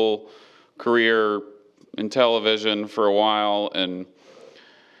 successful career in television for a while. And,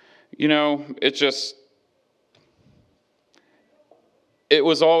 it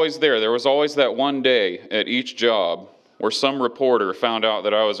was always there. There was always that one day at each job where some reporter found out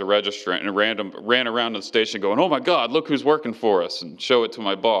that I was a registrant and ran around the station going, "Oh my God, look who's working for us," and show it to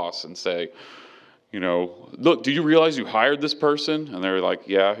my boss and say, "Look, do you realize you hired this person?" And they're like,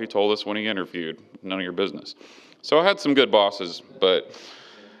 "Yeah, he told us when he interviewed. None of your business." So I had some good bosses, but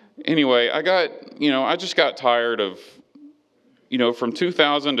anyway, I just got tired of, from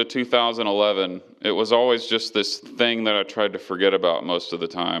 2000 to 2011, it was always just this thing that I tried to forget about most of the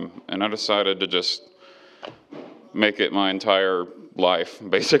time. And I decided to just make it my entire life,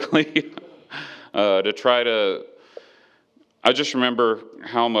 basically, to try to, I just remember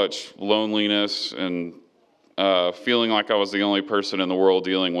how much loneliness and feeling like I was the only person in the world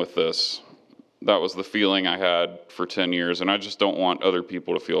dealing with this. That was the feeling I had for 10 years, and I just don't want other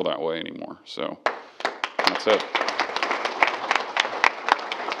people to feel that way anymore. So that's it.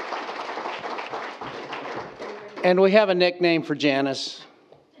 And we have a nickname for Janice,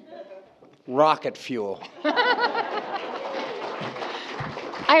 Rocket Fuel.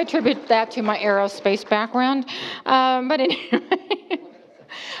 I attribute that to my aerospace background. But anyway,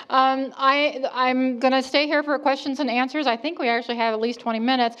 I'm going to stay here for questions and answers. I think we actually have at least 20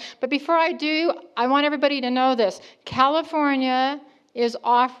 minutes. But before I do, I want everybody to know this. California is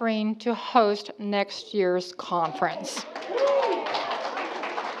offering to host next year's conference.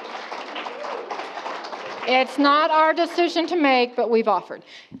 It's not our decision to make, but we've offered.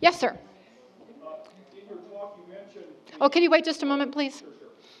 Yes, sir. In your talk, you mentioned... Oh, can you wait just a moment, please? Sure.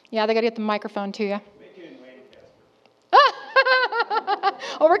 Yeah, they got to get the microphone to you. Make it in Lancaster.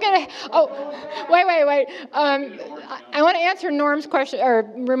 Oh, we're going to... Oh, wait. I want to answer Norm's question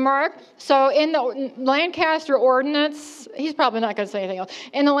or remark. So in the Lancaster ordinance, he's probably not going to say anything else.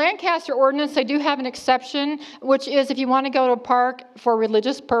 In the Lancaster ordinance, they do have an exception, which is if you want to go to a park for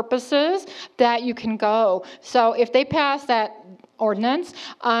religious purposes, that you can go. So if they pass that ordinance,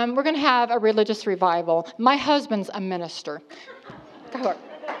 we're going to have a religious revival. My husband's a minister. Go.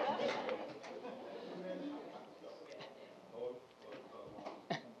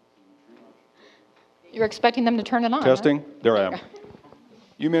 You're expecting them to turn it on. Testing. Right? There I am.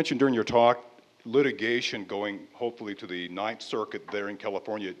 You mentioned during your talk litigation going hopefully to the Ninth Circuit there in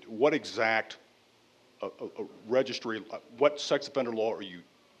California. What exact registry, what sex offender law are you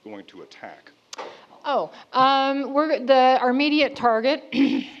going to attack? Our immediate target,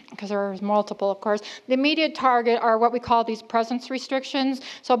 because there's multiple, of course, the immediate target are what we call these presence restrictions.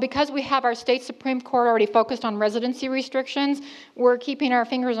 So because we have our state Supreme Court already focused on residency restrictions, we're keeping our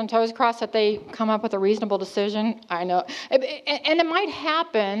fingers and toes crossed that they come up with a reasonable decision. I know. And it might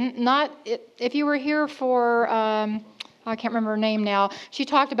happen, if you were here for... I can't remember her name now. She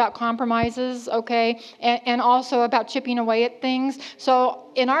talked about compromises, okay, and also about chipping away at things. So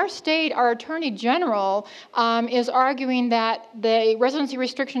in our state, our Attorney General is arguing that the residency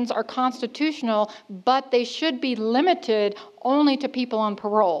restrictions are constitutional, but they should be limited only to people on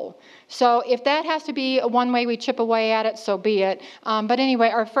parole. So if that has to be one way we chip away at it, so be it. But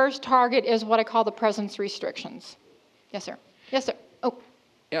anyway, our first target is what I call the presence restrictions. Yes, sir. Yes, sir. Oh.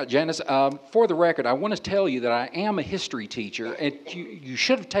 Yeah, Janice, for the record, I want to tell you that I am a history teacher, and you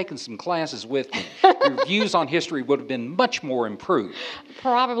should have taken some classes with me. Your views on history would have been much more improved.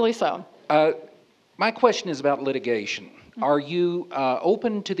 Probably so. My question is about litigation. Are you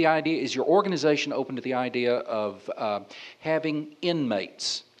open to the idea, is your organization open to the idea of having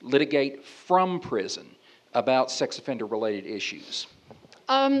inmates litigate from prison about sex offender-related issues?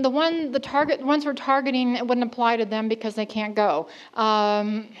 The ones we're targeting, it wouldn't apply to them because they can't go.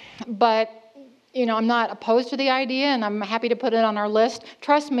 But, I'm not opposed to the idea, and I'm happy to put it on our list.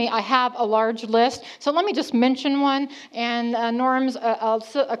 Trust me, I have a large list. So let me just mention one. And Norm's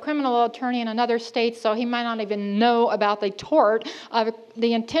a criminal attorney in another state, so he might not even know about the tort of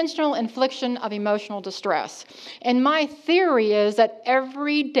the intentional infliction of emotional distress. And my theory is that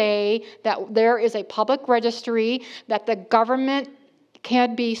every day that there is a public registry, that the government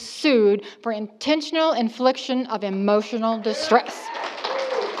can be sued for intentional infliction of emotional distress.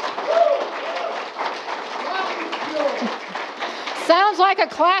 Sounds like a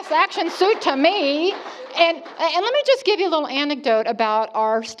class action suit to me. And let me just give you a little anecdote about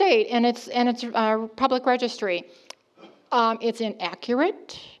our state and its public registry. It's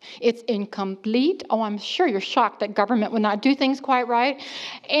inaccurate. It's incomplete. Oh, I'm sure you're shocked that government would not do things quite right.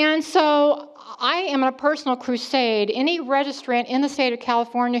 And so I am on a personal crusade. Any registrant in the state of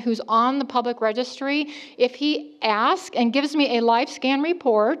California who's on the public registry, if he asks and gives me a life scan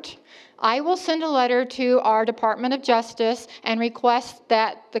report, I will send a letter to our Department of Justice and request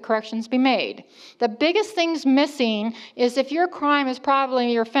that the corrections be made. The biggest things missing is if your crime is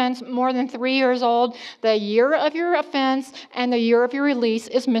probably your offense more than 3 years old, the year of your offense and the year of your release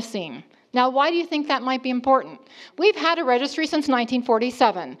is missing. Now, why do you think that might be important? We've had a registry since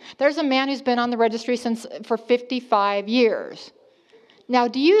 1947. There's a man who's been on the registry for 55 years. Now,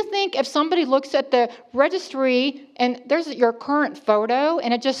 do you think if somebody looks at the registry and there's your current photo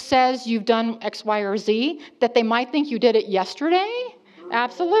and it just says you've done X, Y, or Z, that they might think you did it yesterday?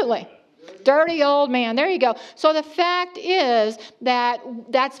 Absolutely. Dirty old man. There you go. So the fact is that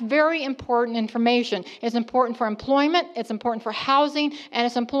that's very important information. It's important for employment, it's important for housing, and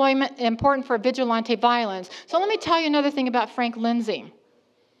it's important for vigilante violence. So let me tell you another thing about Frank Lindsay.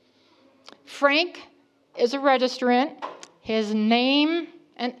 Frank is a registrant. His name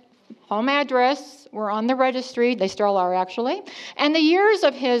and home address were on the registry. They still are, actually. And the years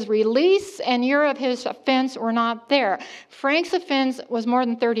of his release and year of his offense were not there. Frank's offense was more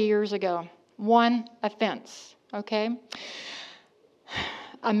than 30 years ago. One offense, okay?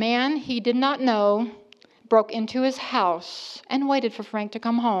 A man he did not know broke into his house and waited for Frank to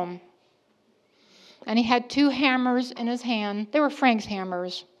come home. And he had 2 hammers in his hand. They were Frank's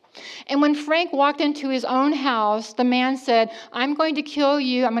hammers. And when Frank walked into his own house, the man said, "I'm going to kill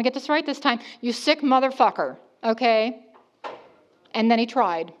you. I'm going to get this right this time. You sick motherfucker." Okay? And then he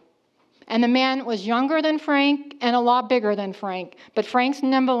tried. And the man was younger than Frank and a lot bigger than Frank. But Frank's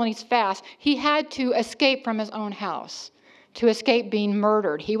nimble and he's fast. He had to escape from his own house to escape being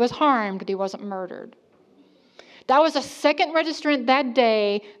murdered. He was harmed, but he wasn't murdered. That was the second registrant that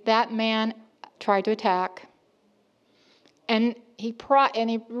day that man tried to attack. And he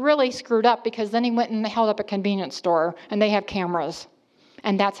really screwed up because then he went and held up a convenience store and they have cameras.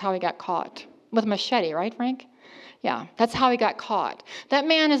 And that's how he got caught. With a machete, right, Frank? Yeah, that's how he got caught. That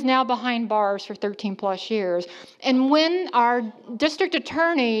man is now behind bars for 13 plus years. And when our district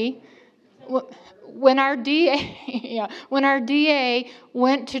attorney, when our DA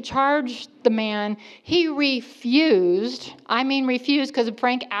went to charge the man, he refused because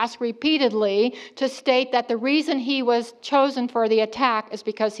Frank asked repeatedly to state that the reason he was chosen for the attack is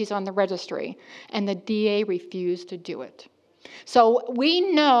because he's on the registry. And the DA refused to do it. So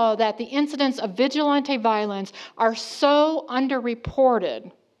we know that the incidents of vigilante violence are so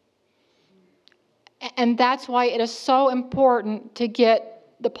underreported. And that's why it is so important to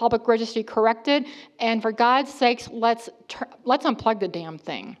get the public registry corrected, and for God's sakes, let's unplug the damn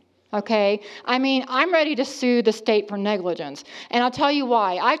thing. Okay? I mean, I'm ready to sue the state for negligence. And I'll tell you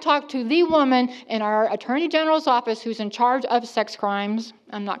why. I talked to the woman in our Attorney General's office who's in charge of sex crimes.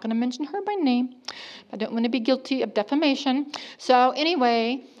 I'm not going to mention her by name. I don't want to be guilty of defamation. So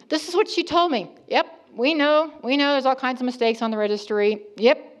anyway, this is what she told me. Yep, we know there's all kinds of mistakes on the registry.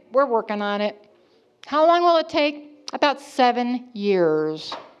 Yep, we're working on it. How long will it take? About 7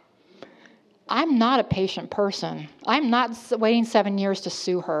 years. I'm not a patient person. I'm not waiting 7 years to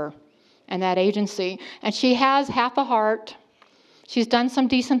sue her and that agency. And she has half a heart. She's done some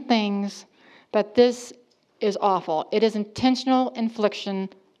decent things, but this is awful. It is intentional infliction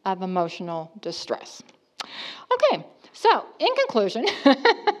of emotional distress. Okay, so in conclusion,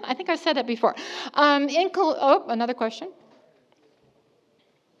 I think I said that before. Another question.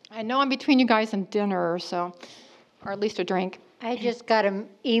 I know I'm between you guys and dinner, so, or at least a drink. I just got an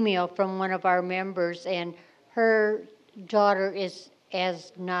email from one of our members, and her daughter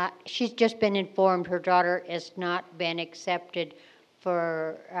she's just been informed her daughter has not been accepted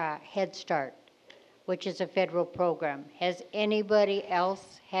for Head Start, which is a federal program. Has anybody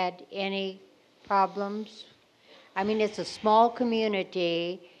else had any problems? I mean, it's a small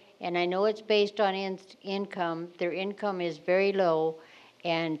community, and I know it's based on income. Their income is very low,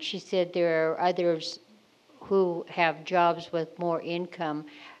 and she said there are others who have jobs with more income.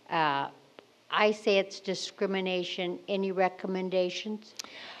 I say it's discrimination. Any recommendations?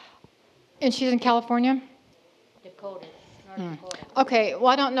 And she's in California? Dakotas, North Dakota. Okay, well,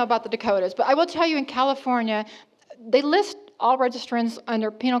 I don't know about the Dakotas, but I will tell you in California, they list all registrants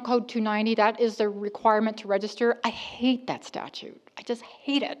under Penal Code 290. That is the requirement to register. I hate that statute. I just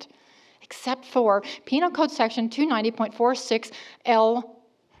hate it, except for Penal Code Section 290.46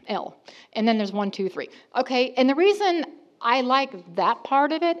 LL. And then there's 1, 2, 3. Okay, and the reason I like that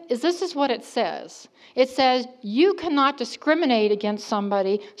part of it is this is what it says. It says you cannot discriminate against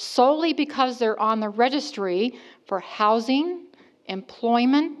somebody solely because they're on the registry for housing,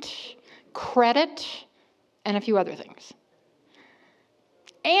 employment, credit, and a few other things.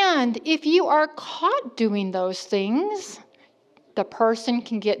 And if you are caught doing those things, the person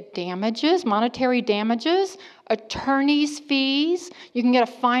can get damages, monetary damages, attorney's fees. You can get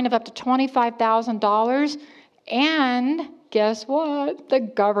a fine of up to $25,000. And guess what? The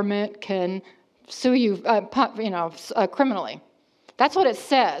government can sue you, criminally. That's what it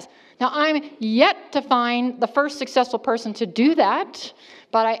says. Now, I'm yet to find the first successful person to do that,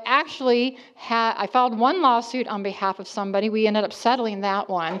 but I actually I filed one lawsuit on behalf of somebody. We ended up settling that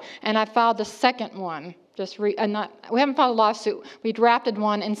one, and I filed the second one. We haven't filed a lawsuit. We drafted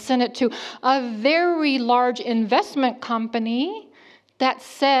one and sent it to a very large investment company that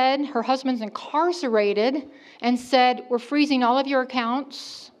said her husband's incarcerated and said, we're freezing all of your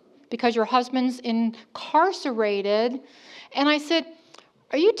accounts because your husband's incarcerated. And I said,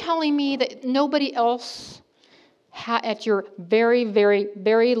 are you telling me that nobody else at your very, very,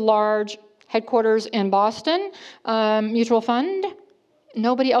 very large headquarters in Boston, mutual fund,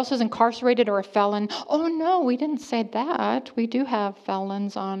 nobody else is incarcerated or a felon? Oh, no, we didn't say that. We do have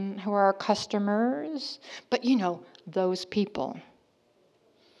felons who are our customers. But, those people.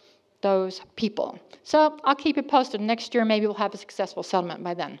 So I'll keep you posted. Next year, maybe we'll have a successful settlement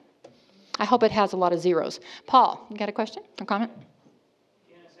by then. I hope it has a lot of zeros. Paul, you got a question or comment?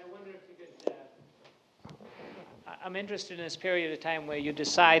 Yes, I wonder if you could, I'm interested in this period of time where you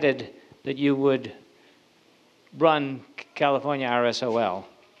decided that you would run California RSOL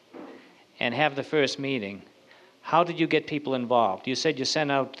and have the first meeting. How did you get people involved? You said you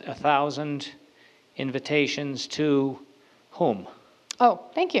sent out 1,000 invitations to whom? Oh,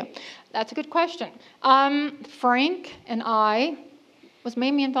 thank you. That's a good question. Frank and I was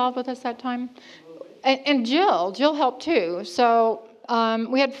mainly involved with us that time. And Jill helped too. So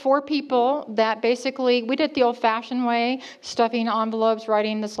we had 4 people that basically, we did the old-fashioned way, stuffing envelopes,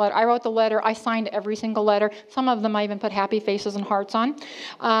 writing this letter. I wrote the letter. I signed every single letter. Some of them I even put happy faces and hearts on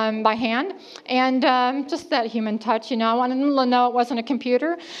by hand. And just that human touch, I wanted them to know it wasn't a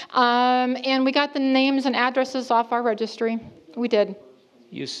computer. And we got the names and addresses off our registry. We did.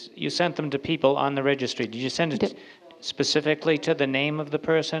 You sent them to people on the registry. Did you send it specifically to the name of the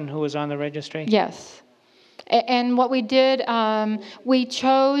person who was on the registry? Yes. And what we did, we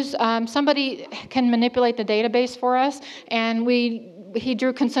chose, somebody can manipulate the database for us, and he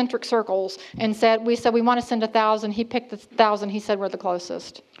drew concentric circles and we said we want to send 1,000. He picked the 1,000. He said we're the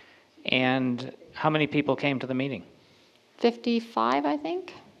closest. And how many people came to the meeting? 55, I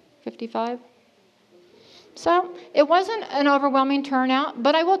think. 55. So it wasn't an overwhelming turnout,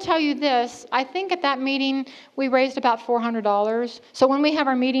 but I will tell you this. I think at that meeting, we raised about $400. So when we have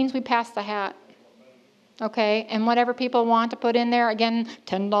our meetings, we pass the hat. Okay, and whatever people want to put in there, again,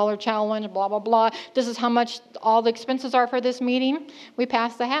 $10 challenge, blah, blah, blah. This is how much all the expenses are for this meeting. We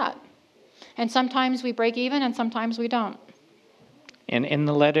pass the hat. And sometimes we break even and sometimes we don't. And in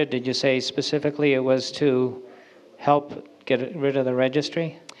the letter, did you say specifically it was to help get rid of the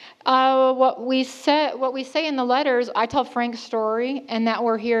registry? What we say in the letters, I tell Frank's story, and that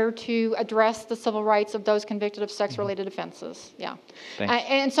we're here to address the civil rights of those convicted of sex-related offenses. Yeah.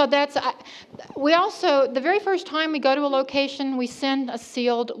 And so that's, we also, the very first time we go to a location, we send a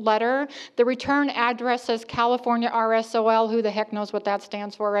sealed letter. The return address says California RSOL. Who the heck knows what that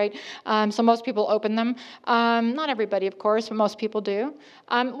stands for, right? So most people open them. Not everybody, of course, but most people do.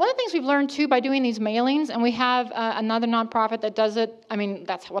 One of the things we've learned, too, by doing these mailings, and we have another nonprofit that does it. I mean,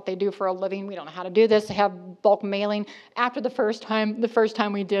 that's what they do for a living. We don't know how to do this. They have bulk mailing. After the first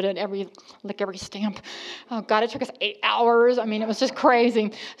time we did it, every stamp. Oh God, it took us 8 hours. I mean, it was just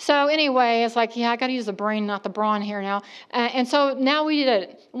crazy. So anyway, it's like, yeah, I got to use the brain, not the brawn here now. And so now we did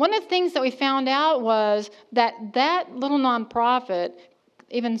it. One of the things that we found out was that little nonprofit,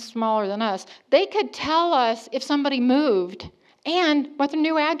 even smaller than us, they could tell us if somebody moved and what their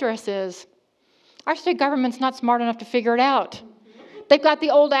new address is. Our state government's not smart enough to figure it out. They've got the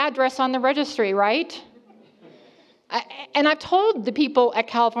old address on the registry, right? And I've told the people at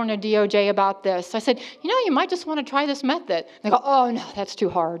California DOJ about this. I said, you might just want to try this method. They go, oh, no, that's too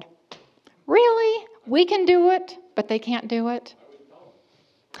hard. Really? We can do it, but they can't do it?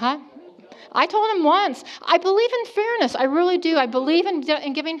 Huh? I told them once. I believe in fairness. I really do. I believe in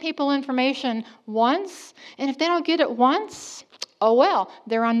giving people information once, and if they don't get it once, oh well,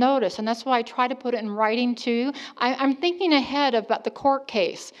 they're on notice, and that's why I try to put it in writing too. I'm thinking ahead about the court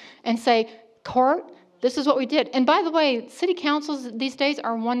case and say, court, this is what we did. And by the way, city councils these days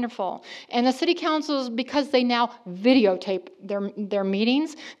are wonderful. And the city councils, because they now videotape their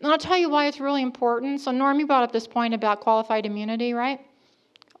meetings, and I'll tell you why it's really important. So Norm, you brought up this point about qualified immunity, right?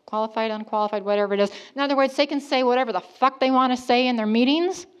 Qualified, unqualified, whatever it is. In other words, they can say whatever the fuck they want to say in their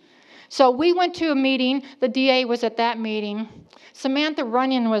meetings. So we went to a meeting. The DA was at that meeting. Samantha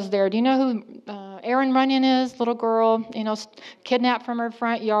Runyon was there. Do you know who Erin Runyon is? Little girl, kidnapped from her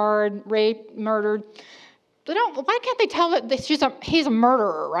front yard, raped, murdered. Why can't they tell that he's a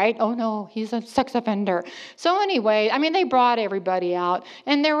murderer, right? Oh no, he's a sex offender. So anyway, I mean, they brought everybody out,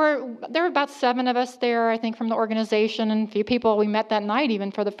 and there were about 7 of us there, I think, from the organization, and a few people we met that night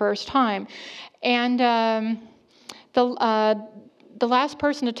even for the first time. And the last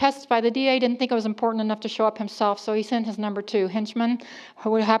person to testify, the DA didn't think it was important enough to show up himself, so he sent his number 2 henchman,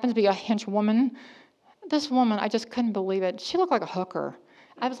 who happens to be a henchwoman. This woman, I just couldn't believe it. She looked like a hooker.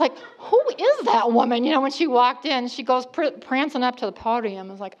 I was like, who is that woman? When she walked in, she goes prancing up to the podium.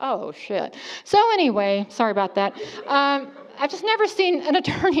 I was like, oh, shit. So anyway, sorry about that. I've just never seen an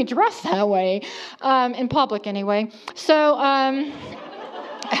attorney dress that way, in public anyway. So,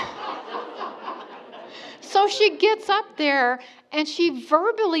 so she gets up there, and she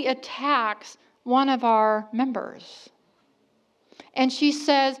verbally attacks one of our members. And she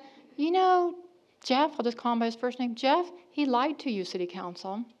says, Jeff, I'll just call him by his first name, Jeff, he lied to you, City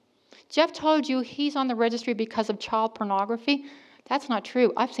Council. Jeff told you he's on the registry because of child pornography. That's not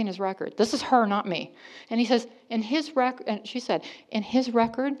true. I've seen his record. This is her, not me. And he says, in his record, and she said, in his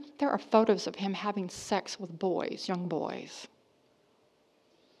record, there are photos of him having sex with boys, young boys.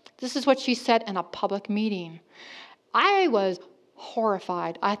 This is what she said in a public meeting. I was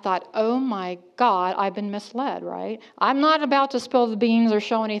horrified. I thought, oh my God, I've been misled, right? I'm not about to spill the beans or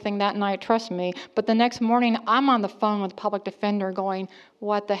show anything that night, trust me. But the next morning, I'm on the phone with the public defender going,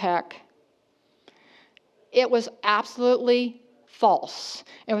 what the heck? It was absolutely false.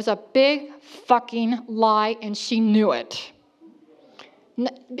 It was a big fucking lie, and she knew it.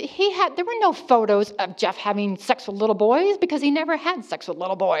 There were no photos of Jeff having sex with little boys because he never had sex with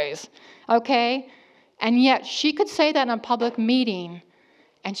little boys, okay? And yet, she could say that in a public meeting,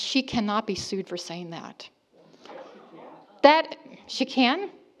 and she cannot be sued for saying that. That, she can?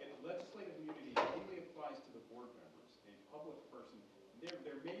 And legislative immunity only applies to the board members. A public person,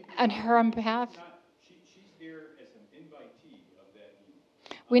 there may be... On her behalf? She's there as an invitee of that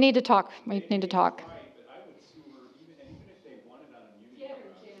meeting. We need to talk. We need to talk. Right, but I would sue her even if they wanted on immunity.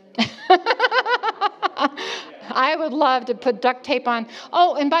 I would love to put duct tape on.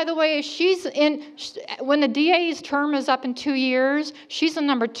 Oh, and by the way, when the DA's term is up in 2 years, she's in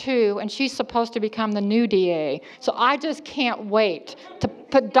number 2, and she's supposed to become the new DA. So I just can't wait to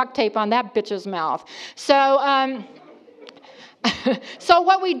put duct tape on that bitch's mouth. So So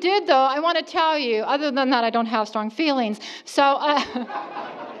what we did, though, I want to tell you, other than that, I don't have strong feelings. So,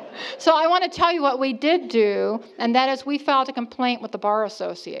 so I want to tell you what we did do, and that is we filed a complaint with the Bar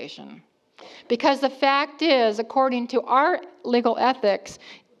Association. Because the fact is, according to our legal ethics,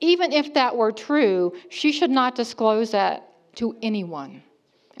 even if that were true, she should not disclose that to anyone.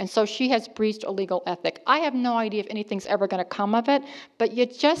 And so she has breached a legal ethic. I have no idea if anything's ever going to come of it, but you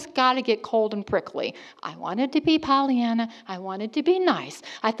just got to get cold and prickly. I wanted to be Pollyanna. I wanted to be nice.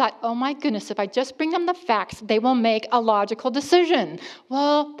 I thought, oh my goodness, if I just bring them the facts, they will make a logical decision.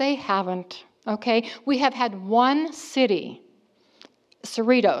 Well, they haven't, okay? We have had one city,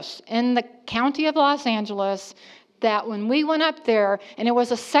 Cerritos, in the county of Los Angeles, that when we went up there, and it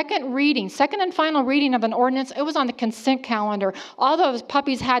was a second and final reading of an ordinance, it was on the consent calendar. All those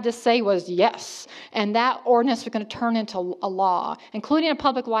puppies had to say was yes, and that ordinance was going to turn into a law, including a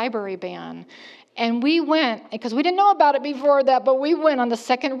public library ban. And we went, because we didn't know about it before that, but we went on the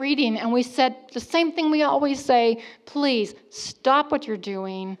second reading, and we said the same thing we always say: please stop what you're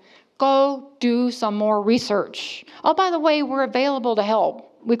doing. Go do some more research. Oh, by the way, we're available to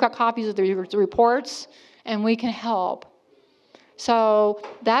help. We've got copies of the reports, and we can help. So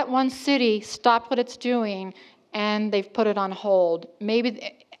that one city stopped what it's doing, and they've put it on hold.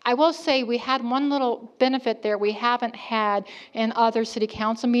 Maybe, I will say we had one little benefit there we haven't had in other city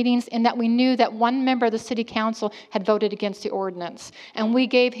council meetings, in that we knew that one member of the city council had voted against the ordinance, and we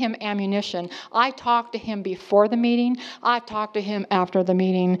gave him ammunition. I talked to him before the meeting. I talked to him after the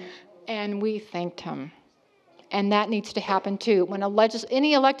meeting, and we thanked him. And that needs to happen too. When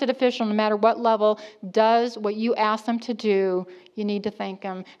any elected official, no matter what level, does what you ask them to do, you need to thank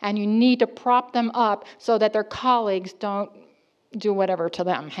them. And you need to prop them up so that their colleagues don't do whatever to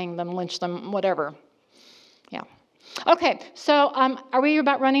them, hang them, lynch them, whatever. Yeah. Okay, so are we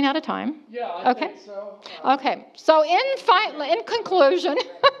about running out of time? Yeah, I think so. Okay, so in conclusion,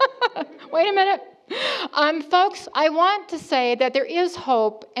 wait a minute. Folks, I want to say that there is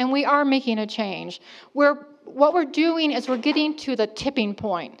hope, and we are making a change. What we're doing is we're getting to the tipping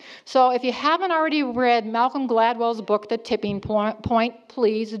point. So if you haven't already read Malcolm Gladwell's book, The Tipping Point,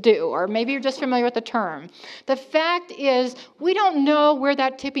 please do. Or maybe you're just familiar with the term. The fact is, we don't know where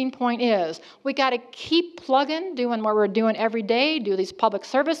that tipping point is. We got to keep plugging, doing what we're doing every day, do these public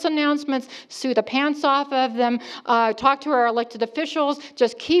service announcements, sue the pants off of them, talk to our elected officials,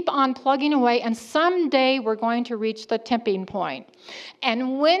 just keep on plugging away, and someday we're going to reach the tipping point.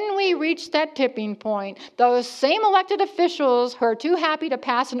 And when we reach that tipping point, those same elected officials who are too happy to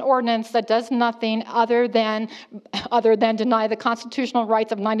pass an ordinance that does nothing other than deny the constitutional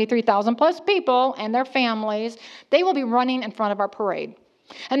rights of 93,000 plus people and their families, they will be running in front of our parade.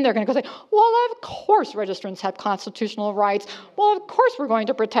 And they're going to go say, well, of course registrants have constitutional rights. Well, of course we're going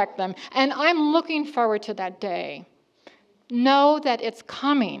to protect them. And I'm looking forward to that day. Know that it's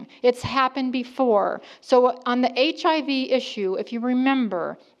coming. It's happened before. So on the HIV issue, if you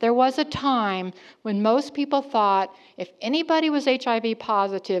remember, there was a time when most people thought if anybody was HIV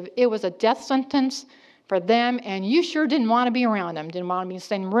positive, it was a death sentence for them, and you sure didn't want to be around them, didn't want to be in the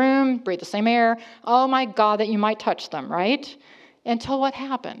same room, breathe the same air. Oh my God, that you might touch them, right? Until what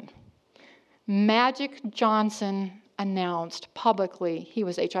happened? Magic Johnson announced publicly he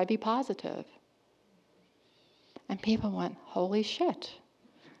was HIV positive. And people went, holy shit.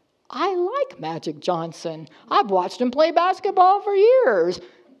 I like Magic Johnson. I've watched him play basketball for years.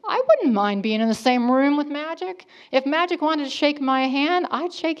 I wouldn't mind being in the same room with Magic. If Magic wanted to shake my hand,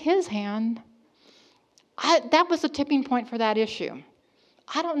 I'd shake his hand. That was the tipping point for that issue.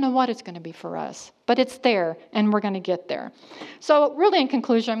 I don't know what it's going to be for us, but it's there, and we're going to get there. So really, in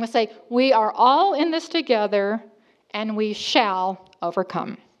conclusion, I'm going to say we are all in this together, and we shall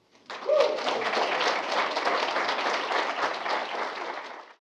overcome.